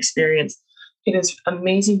about my experience, it is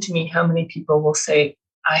amazing to me how many people will say,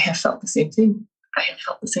 I have felt the same thing. I have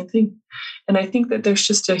felt the same thing. And I think that there's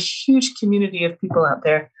just a huge community of people out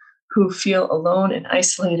there who feel alone and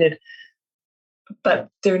isolated, but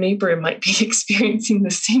their neighbor might be experiencing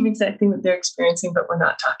the same exact thing that they're experiencing, but we're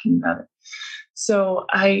not talking about it. So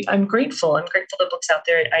I'm grateful. I'm grateful the book's out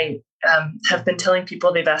there. I have been telling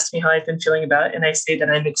people, they've asked me how I've been feeling about it, and I say that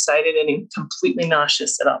I'm excited and completely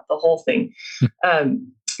nauseous about the whole thing.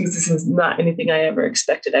 Because this is not anything I ever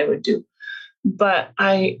expected I would do. But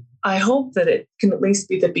I hope that it can at least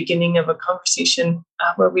be the beginning of a conversation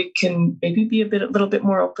where we can maybe be a little bit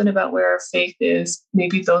more open about where our faith is.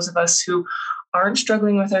 Maybe those of us who aren't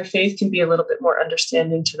struggling with our faith can be a little bit more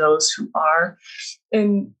understanding to those who are.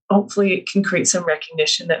 And hopefully it can create some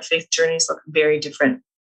recognition that faith journeys look very different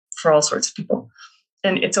for all sorts of people.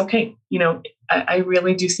 And it's okay. I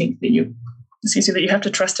really do think that you have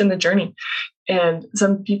to trust in the journey. And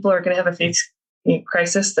some people are going to have a faith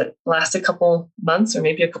crisis that lasts a couple months or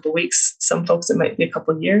maybe a couple weeks. Some folks, it might be a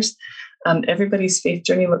couple years. Everybody's faith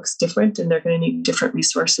journey looks different, and they're going to need different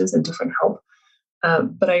resources and different help.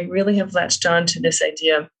 But I really have latched on to this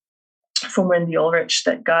idea from Wendy Ulrich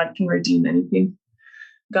that God can redeem anything.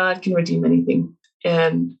 God can redeem anything.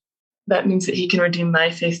 And that means that he can redeem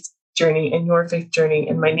my faith journey and your faith journey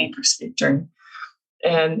and my neighbor's faith journey.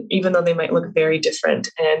 And even though they might look very different,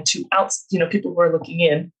 and to people who are looking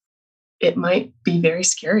in, it might be very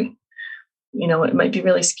scary. It might be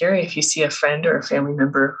really scary if you see a friend or a family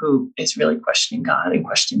member who is really questioning God and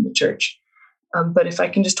questioning the church. But if I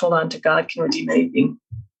can just hold on to God can redeem anything,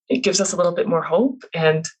 it gives us a little bit more hope,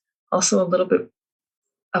 and also a little bit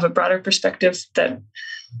of a broader perspective that,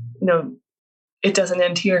 it doesn't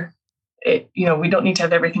end here. We don't need to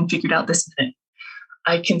have everything figured out this minute.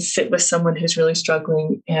 I can sit with someone who's really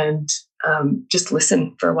struggling and just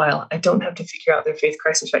listen for a while. I don't have to figure out their faith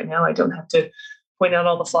crisis right now. I don't have to point out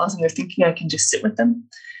all the flaws in their thinking. I can just sit with them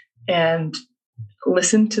and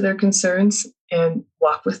listen to their concerns and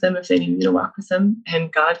walk with them if they need me to walk with them.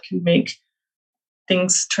 And God can make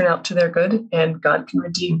things turn out to their good, and God can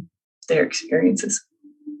redeem their experiences.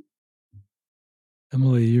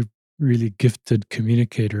 Emily, you're a really gifted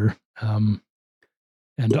communicator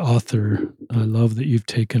and author. I love that you've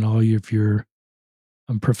taken all of your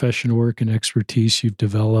professional work and expertise you've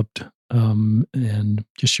developed and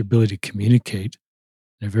just your ability to communicate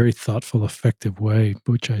in a very thoughtful, effective way,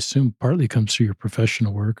 which I assume partly comes through your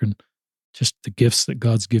professional work and just the gifts that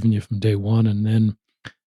God's given you from day one, and then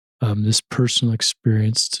this personal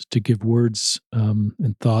experience to give words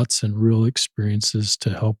and thoughts and real experiences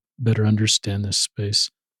to help better understand this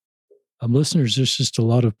space. Listeners, there's just a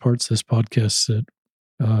lot of parts of this podcast that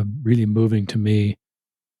really moving to me.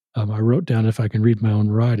 I wrote down, if I can read my own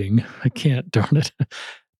writing. I can't, darn it.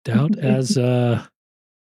 Doubt as a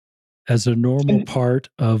normal part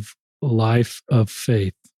of life of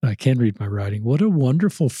faith. I can read my writing. What a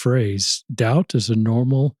wonderful phrase. Doubt is a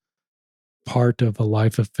normal part of a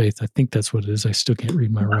life of faith. I think that's what it is. I still can't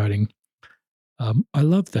read my writing. I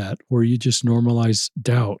love that, where you just normalize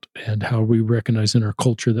doubt and how we recognize in our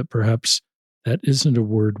culture that perhaps that isn't a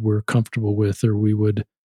word we're comfortable with or we would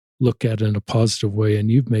look at in a positive way. And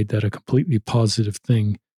you've made that a completely positive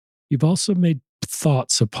thing. You've also made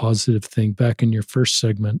thoughts a positive thing back in your first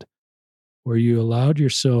segment, where you allowed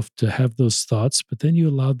yourself to have those thoughts, but then you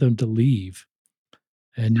allowed them to leave.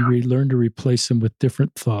 And you learn to replace them with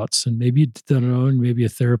different thoughts. And maybe you did that on your own, maybe a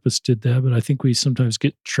therapist did that, but I think we sometimes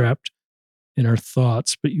get trapped in our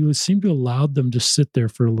thoughts. But you seem to allow them to sit there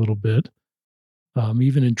for a little bit,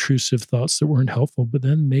 even intrusive thoughts that weren't helpful, but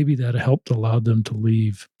then maybe that helped allow them to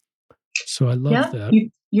leave. So I love that.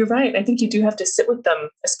 You're right. I think you do have to sit with them,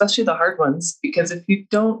 especially the hard ones, because if you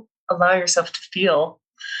don't allow yourself to feel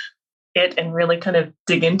it and really kind of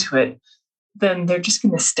dig into it, then they're just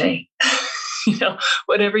going to stay.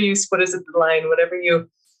 What is it, the line, whatever you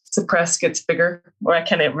suppress gets bigger, or I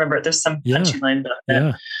can't remember. There's some punchy line about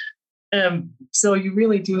that. Yeah. So you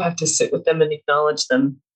really do have to sit with them and acknowledge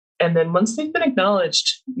them. And then once they've been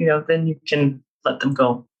acknowledged, then you can let them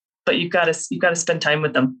go. But you've got to spend time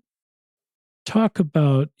with them. Talk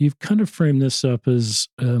about, you've kind of framed this up as,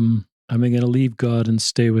 I'm going to leave God and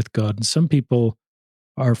stay with God. And some people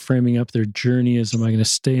are framing up their journey as, am I going to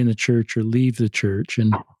stay in the church or leave the church?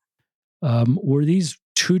 And were these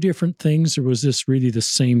two different things, or was this really the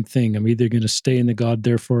same thing? I'm either going to stay in the God,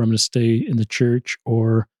 therefore I'm going to stay in the church,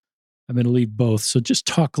 or I'm going to leave both. So just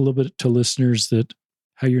talk a little bit to listeners that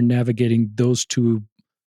how you're navigating those two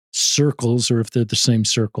circles or if they're the same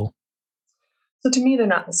circle. So to me, they're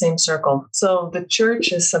not the same circle. So the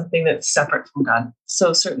church is something that's separate from God.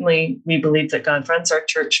 So certainly we believe that God runs our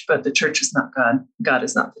church, but the church is not God. God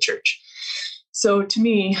is not the church. So to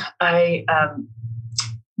me, in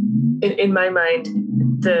my mind,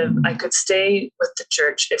 I could stay with the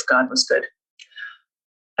church if God was good.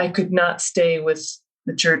 I could not stay with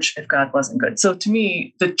the church if God wasn't good. So to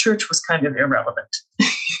me, the church was kind of irrelevant.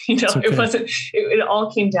 Okay. It wasn't. It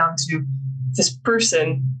all came down to this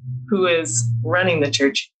person who is running the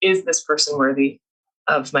church. Is this person worthy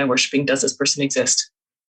of my worshiping? Does this person exist?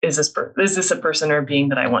 Is this a person or a being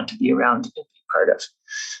that I want to be around and be part of?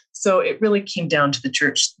 So it really came down to the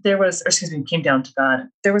church. Came down to God.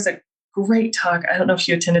 There was a great talk. I don't know if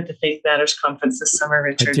you attended the Faith Matters conference this summer,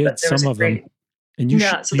 Richard. I did, some of them. And you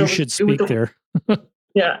should speak there.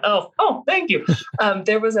 Yeah. Oh, thank you.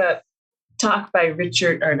 There was a talk by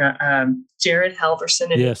Jared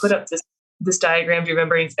Halverson, and he put up this diagram. Do you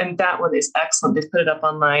remember? And that one is excellent. They put it up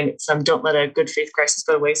online. It's Don't Let a Good Faith Crisis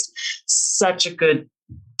Go to Waste. Such a good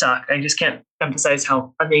talk. I just can't emphasize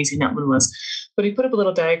how amazing that one was. But he put up a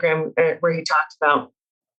little diagram where he talked about,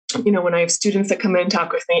 when I have students that come in and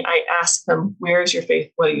talk with me, I ask them, where is your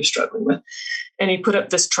faith? What are you struggling with? And he put up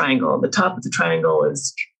this triangle. The top of the triangle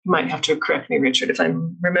is, you might have to correct me, Richard, if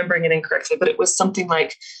I'm remembering it incorrectly, but it was something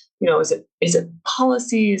like, is it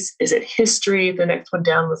policies? Is it history? The next one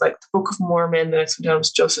down was like the Book of Mormon. The next one down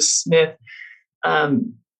was Joseph Smith.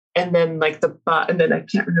 And then and then I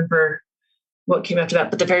can't remember what came after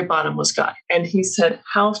that, but the very bottom was God. And he said,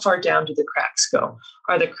 how far down do the cracks go?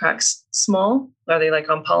 Are the cracks small? Are they like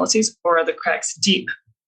on policies, or are the cracks deep,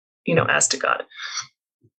 as to God?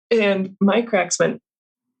 And my cracks went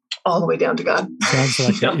all the way down to God. Sounds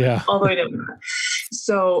like it, yeah. All the way down to God.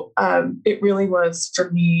 So it really was,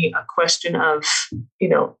 for me, a question of,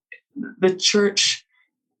 the church.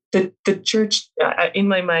 The church, in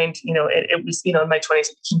my mind, it was, in my 20s,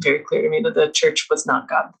 it became very clear to me that the church was not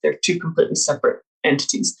God. They're two completely separate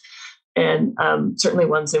entities. And certainly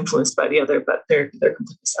one's influenced by the other, but they're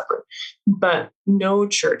completely separate. But no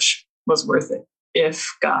church was worth it if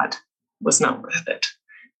God was not worth it.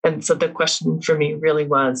 And so the question for me really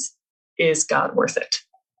was, is God worth it?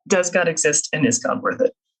 Does God exist, and is God worth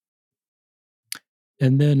it?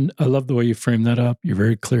 And then I love the way you frame that up. You're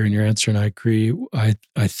very clear in your answer, and I agree. I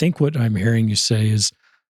think what I'm hearing you say is,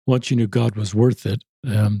 once you knew God was worth it,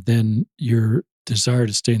 then your desire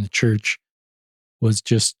to stay in the church was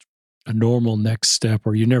just a normal next step,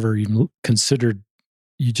 or you never even considered,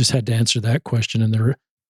 you just had to answer that question, and the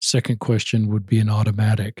second question would be an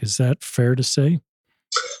automatic. Is that fair to say?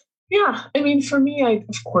 Yeah. I mean, for me, I,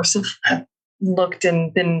 of course, have looked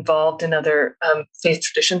and been involved in other faith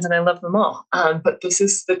traditions, and I love them all. But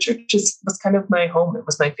the church was kind of my home. It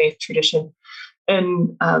was my faith tradition.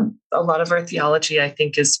 And a lot of our theology, I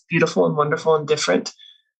think, is beautiful and wonderful and different.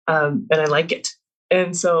 And I like it.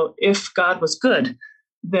 And so if God was good,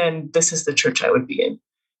 then this is the church I would be in.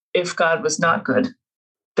 If God was not good,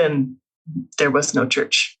 then there was no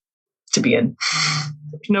church to be in.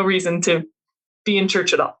 No reason to be in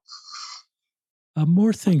church at all.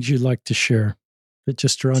 More things you'd like to share that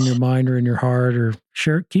just are on your mind or in your heart, or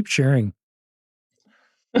keep sharing.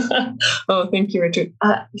 Oh, thank you, Richard.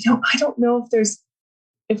 I don't know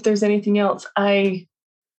if there's anything else. I've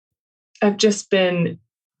just been,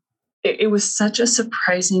 it was such a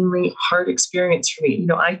surprisingly hard experience for me.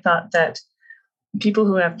 I thought that people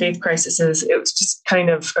who have faith crises, it was just kind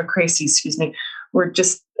of a crisis, were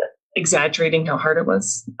just exaggerating how hard it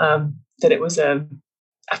was, that it was a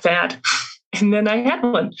fad. And then I had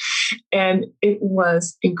one, and it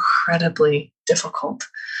was incredibly difficult.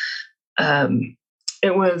 I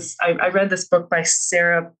read this book by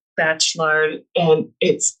Sarah Batchelard, and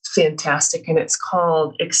it's fantastic. And it's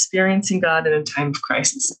called Experiencing God in a Time of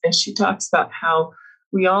Crisis. And she talks about how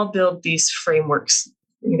we all build these frameworks.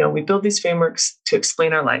 We build these frameworks to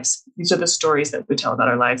explain our lives. These are the stories that we tell about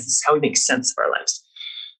our lives. This is how we make sense of our lives.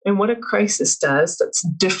 And what a crisis does that's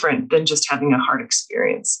different than just having a hard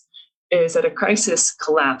experience is that a crisis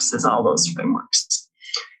collapses all those frameworks.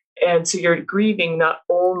 And so you're grieving not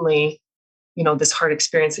only, this hard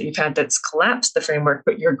experience that you've had that's collapsed the framework,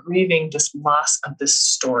 but you're grieving this loss of this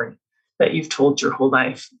story that you've told your whole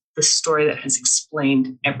life, this story that has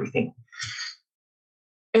explained everything.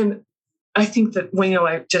 And I think that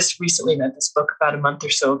I just recently read this book about a month or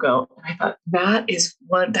so ago, and I thought that is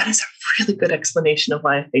a really good explanation of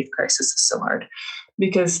why a faith crisis is so hard,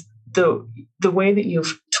 because the way that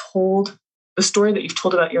you've told the story that you've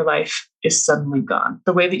told about your life is suddenly gone.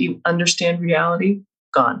 The way that you understand reality,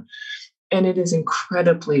 gone. And it is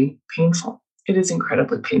incredibly painful. It is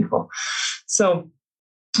incredibly painful. So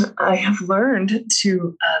I have learned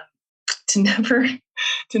to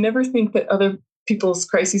never think that other people's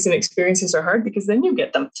crises and experiences are hard, because then you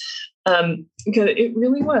get them. Because it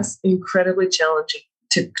really was incredibly challenging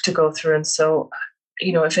to go through. And so,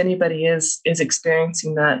 if anybody is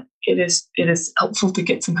experiencing that, it is helpful to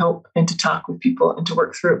get some help and to talk with people and to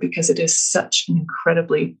work through it, because it is such an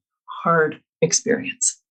incredibly hard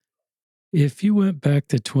experience. If you went back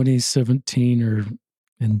to 2017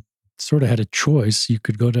 and sort of had a choice, you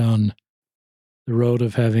could go down the road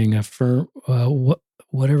of having a firm,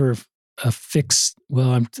 whatever, a fixed,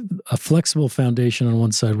 a flexible foundation on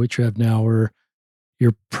one side, which you have now, or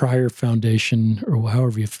your prior foundation, or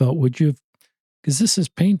however you felt. Would you, because this is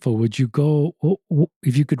painful, would you go,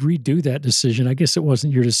 if you could redo that decision? I guess it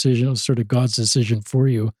wasn't your decision, it was sort of God's decision for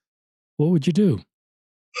you. What would you do?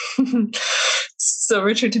 So,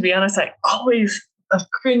 Richard, to be honest, I always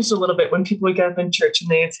cringed a little bit when people would get up in church and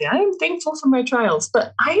they'd say, "I am thankful for my trials,"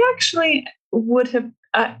 but I actually would have.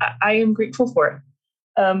 I am grateful for it.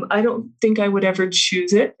 I don't think I would ever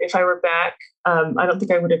choose it if I were back. I don't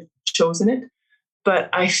think I would have chosen it, but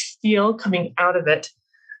I feel coming out of it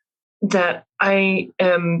that I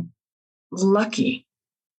am lucky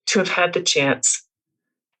to have had the chance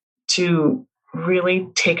to really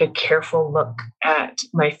take a careful look at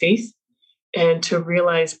my faith and to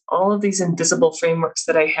realize all of these invisible frameworks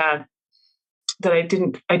that I had, that I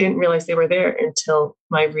didn't realize they were there until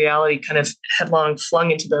my reality kind of headlong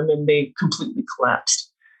flung into them and they completely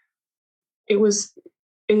collapsed.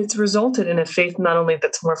 It's resulted in a faith not only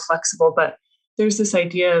that's more flexible, but there's this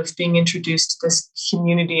idea of being introduced to this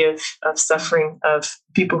community of suffering, of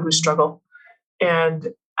people who struggle. And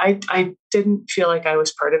I didn't feel like I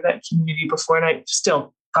was part of that community before, and I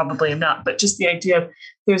still probably am not. But just the idea of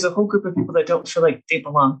there's a whole group of people that don't feel like they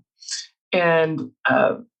belong, and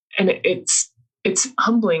it's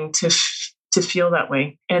humbling to feel that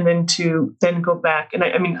way, and then to then go back. And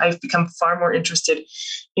I mean, I've become far more interested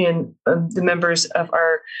in the members of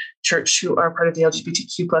our church who are part of the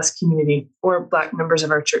LGBTQ plus community, or Black members of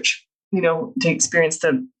our church. To experience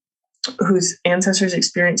whose ancestors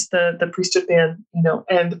experienced the priesthood ban,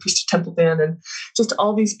 and the priesthood temple ban, and just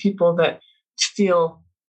all these people that feel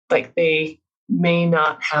like they may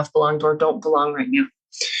not have belonged or don't belong right now.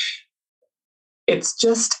 It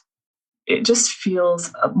just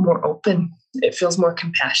feels more open. It feels more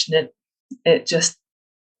compassionate. It just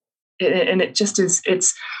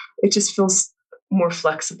feels more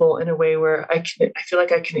flexible in a way where I feel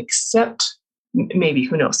like I can accept, maybe,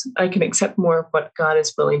 who knows, I can accept more of what God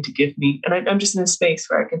is willing to give me. And I'm just in a space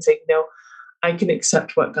where I can say, I can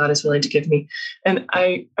accept what God is willing to give me. And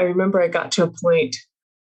I remember I got to a point,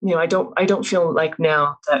 I don't feel like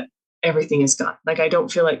now that everything is gone. Like, I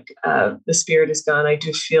don't feel like the Spirit is gone. I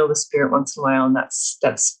do feel the Spirit once in a while, and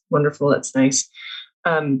that's wonderful. That's nice.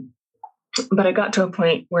 But I got to a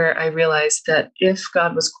point where I realized that if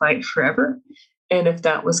God was quiet forever, and if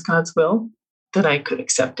that was God's will, then I could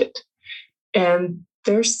accept it. And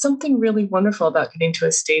there's something really wonderful about getting to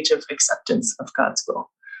a stage of acceptance of God's will,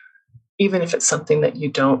 even if it's something that you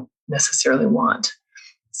don't necessarily want.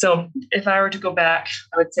 So if I were to go back,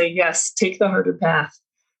 I would say, yes, take the harder path,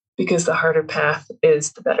 because the harder path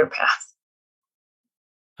is the better path.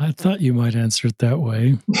 I thought you might answer it that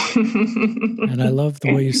way. And I love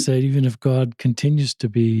the way you said, even if God continues to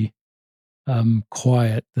be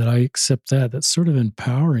quiet, that I accept that. That's sort of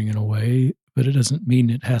empowering in a way, but it doesn't mean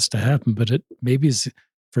it has to happen. But it maybe is,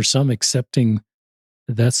 for some, accepting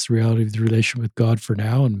that that's the reality of the relation with God for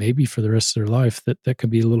now, and maybe for the rest of their life, that can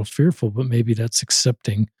be a little fearful, but maybe that's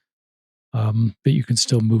accepting, but you can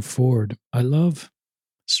still move forward. I love,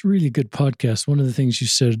 it's a really good podcast. One of the things you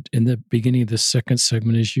said in the beginning of the second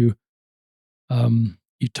segment is you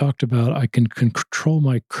talked about, I can control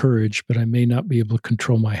my courage, but I may not be able to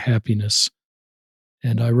control my happiness.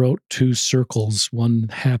 And I wrote 2 circles, one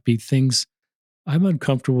happy things. I'm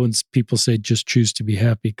uncomfortable when people say just choose to be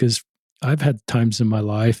happy, because I've had times in my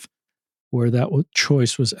life where that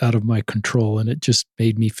choice was out of my control, and it just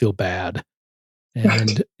made me feel bad.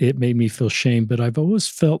 And it made me feel shame. But I've always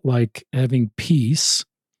felt like having peace,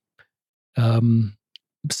 some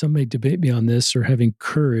may debate me on this, or having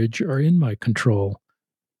courage are in my control.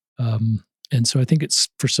 And so I think it's,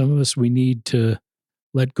 for some of us, we need to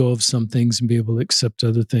let go of some things and be able to accept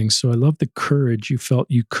other things. So I love the courage you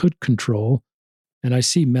felt you could control. And I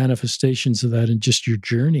see manifestations of that in just your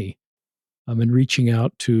journey, and reaching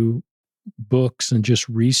out to books and just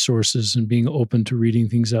resources and being open to reading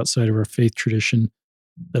things outside of our faith tradition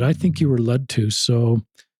that I think you were led to. So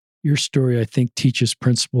your story, I think, teaches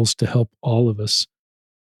principles to help all of us.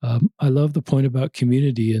 I love the point about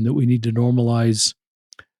community, and that we need to normalize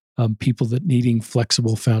people that needing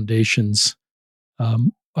flexible foundations.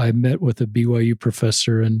 I met with a BYU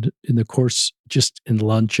professor, and in the course, just in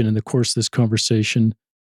lunch and in the course of this conversation,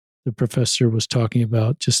 the professor was talking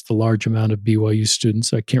about just the large amount of BYU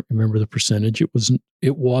students. I can't remember the percentage. It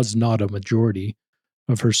was not a majority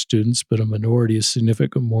of her students, but a minority, a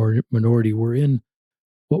significant minority, were in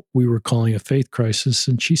what we were calling a faith crisis.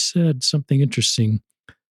 And she said something interesting.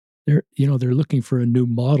 They're looking for a new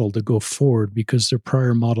model to go forward because their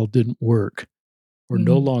prior model didn't work or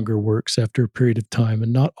no longer works after a period of time.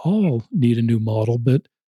 And not all need a new model, but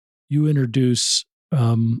you introduce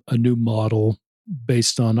a new model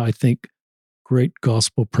based on, I think, great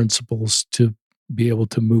gospel principles to be able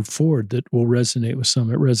to move forward that will resonate with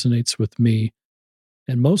some. It resonates with me.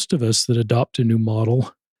 And most of us that adopt a new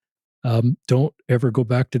model don't ever go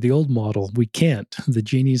back to the old model. We can't. The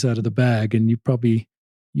genie's out of the bag, and you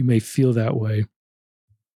may feel that way.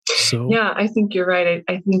 So yeah, I think you're right.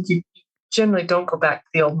 I think you generally don't go back to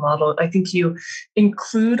the old model. I think you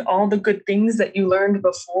include all the good things that you learned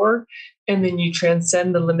before, and then you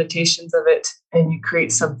transcend the limitations of it and you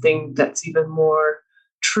create something that's even more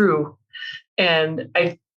true. And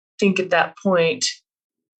I think at that point,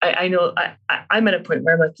 I know I'm at a point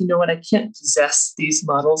where I'm like, you know what, I can't possess these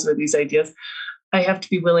models or these ideas. I have to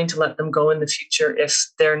be willing to let them go in the future if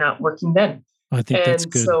they're not working then. I think that's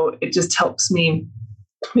And good. so it just helps me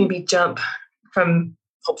maybe jump from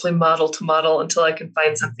hopefully model to model until I can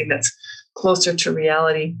find something that's closer to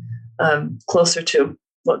reality, closer to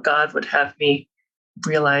what God would have me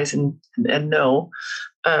realize and know.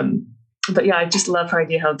 But yeah, I just love her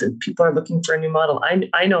idea how the people are looking for a new model.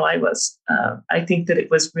 I know I was. I think that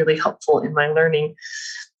it was really helpful in my learning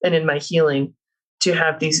and in my healing to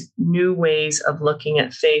have these new ways of looking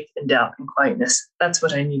at faith and doubt and quietness. That's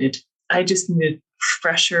what I needed. I just needed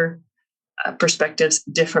fresher perspectives,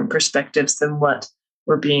 different perspectives than what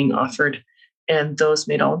were being offered. And those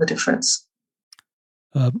made all the difference.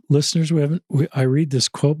 Listeners, I read this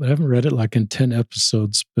quote, but I haven't read it like in 10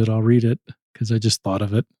 episodes, but I'll read it because I just thought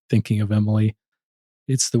of it, thinking of Emily.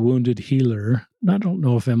 It's the wounded healer. And I don't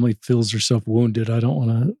know if Emily feels herself wounded. I don't want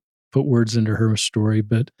to put words into her story,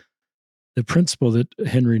 but the principle that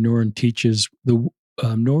Henry Noren teaches,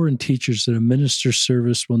 Noren teaches that a minister's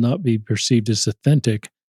service will not be perceived as authentic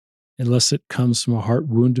unless it comes from a heart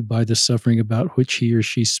wounded by the suffering about which he or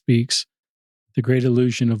she speaks. The great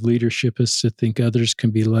illusion of leadership is to think others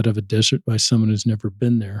can be led of a desert by someone who's never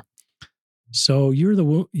been there. So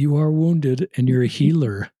you are wounded and you're a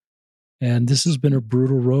healer. And this has been a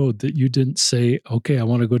brutal road that you didn't say, okay, I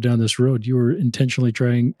want to go down this road. You were intentionally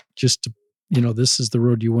trying just to, this is the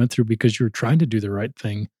road you went through because you were trying to do the right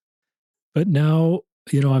thing. But now,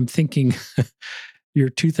 I'm thinking your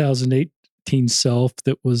 2018 self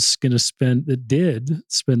that did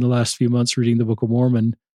spend the last few months reading the Book of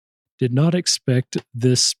Mormon did not expect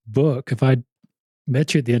this book. If I'd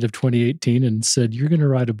met you at the end of 2018 and said, you're going to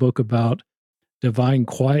write a book about divine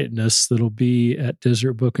quietness that'll be at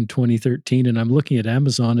Desert Book in 2013, and I'm looking at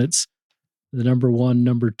Amazon, it's the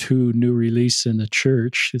number 2 new release in the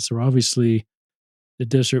church. So obviously the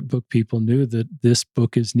Desert Book people knew that this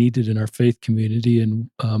book is needed in our faith community and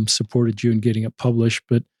supported you in getting it published.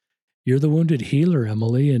 But you're the wounded healer,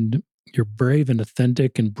 Emily, and you're brave and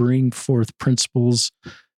authentic and bring forth principles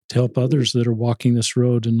to help others that are walking this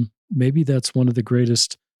road. And maybe that's one of the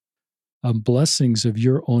greatest blessings of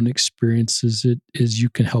your own experiences. It is you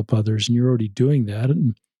can help others, and you're already doing that.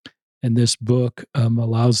 And this book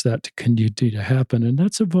allows that to continue to happen. And I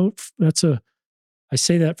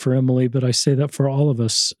say that for Emily, but I say that for all of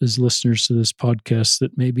us as listeners to this podcast,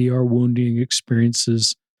 that maybe our wounding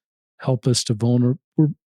experiences help us to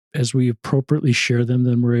as we appropriately share them,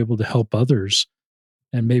 then we're able to help others.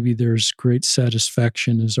 And maybe there's great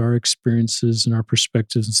satisfaction as our experiences and our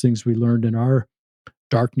perspectives and things we learned in our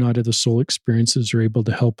dark night of the soul experiences are able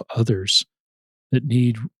to help others that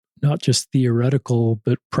need not just theoretical,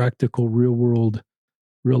 but practical, real world,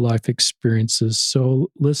 real life experiences.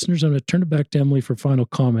 So listeners, I'm going to turn it back to Emily for final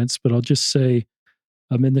comments, but I'll just say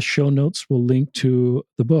in the show notes, we'll link to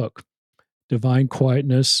the book, Divine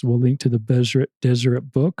Quietness. We'll link to the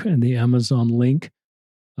Deseret book and the Amazon link.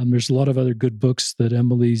 There's a lot of other good books that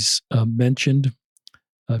Emily's mentioned.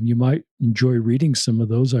 You might enjoy reading some of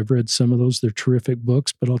those. I've read some of those. They're terrific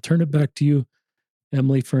books, but I'll turn it back to you,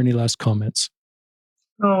 Emily, for any last comments.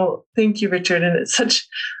 Oh, thank you, Richard. And it's such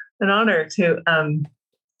an honor to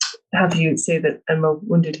have you say that I'm a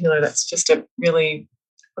wounded healer. That's just it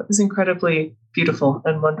was incredibly beautiful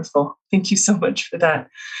and wonderful. Thank you so much for that.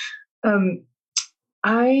 I'm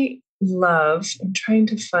trying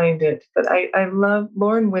to find it, but I love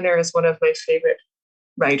Lauren Winner is one of my favorite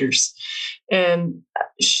writers. And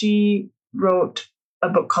she wrote a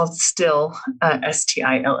book called Still,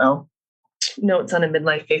 Still, Notes on a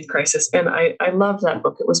Midlife Faith Crisis. And I love that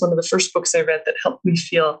book. It was one of the first books I read that helped me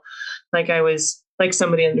feel like I was, like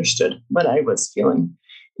somebody understood what I was feeling.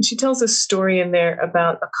 And she tells a story in there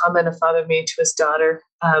about a comment a father made to his daughter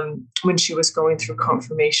when she was going through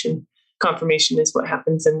confirmation. Confirmation is what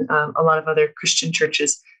happens in a lot of other Christian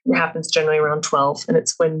churches. It happens generally around 12. And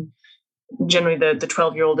it's when generally the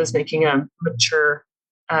 12-year-old is making a mature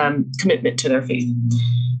commitment to their faith.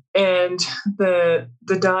 And the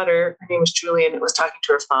daughter, her name was Julian, was talking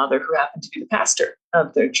to her father, who happened to be the pastor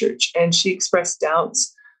of their church. And she expressed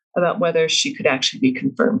doubts about whether she could actually be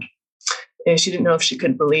confirmed. And she didn't know if she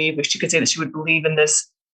could believe, if she could say that she would believe in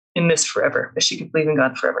this forever, that she could believe in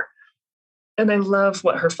God forever. And I love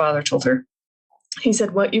what her father told her. He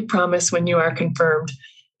said, what you promise when you are confirmed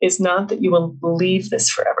is not that you will believe this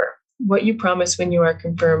forever. What you promise when you are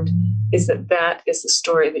confirmed is that that is the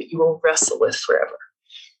story that you will wrestle with forever.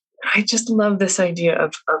 I just love this idea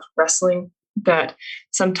of wrestling, that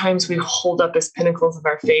sometimes we hold up as pinnacles of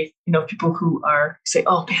our faith. People who say,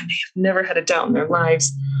 oh man, they have never had a doubt in their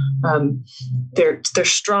lives. They're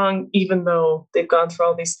strong, even though they've gone through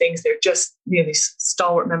all these things. They're just these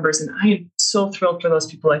stalwart members. And I am so thrilled for those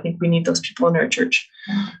people. I think we need those people in our church.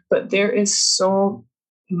 But there is so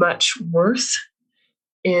much worth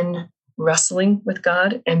in wrestling with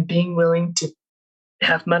God and being willing to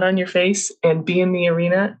have mud on your face and be in the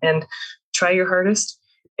arena and try your hardest,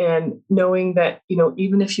 and knowing that,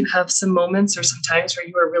 even if you have some moments or some times where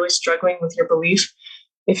you are really struggling with your belief,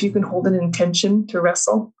 if you can hold an intention to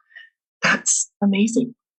wrestle, that's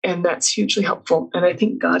amazing. And that's hugely helpful. And I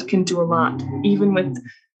think God can do a lot, even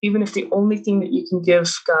if the only thing that you can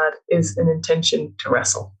give God is an intention to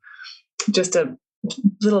wrestle, just a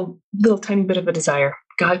little tiny bit of a desire.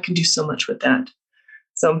 God can do so much with that.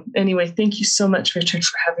 So anyway, thank you so much, Richard,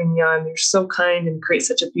 for having me on. You're so kind and create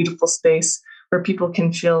such a beautiful space where people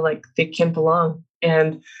can feel like they can belong,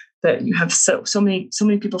 and that you have so many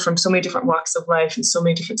people from so many different walks of life and so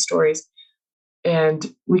many different stories.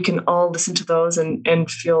 And we can all listen to those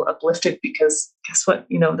and feel uplifted, because guess what?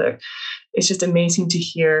 It's just amazing to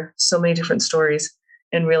hear so many different stories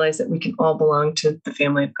and realize that we can all belong to the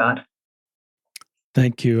family of God.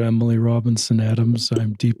 Thank you, Emily Robinson Adams.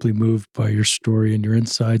 I'm deeply moved by your story and your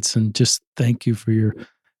insights, and just thank you for your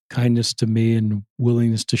kindness to me and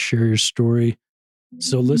willingness to share your story.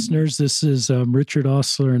 So, listeners, this is Richard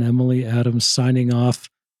Ostler and Emily Adams signing off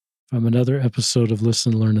from another episode of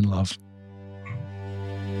Listen, Learn, and Love.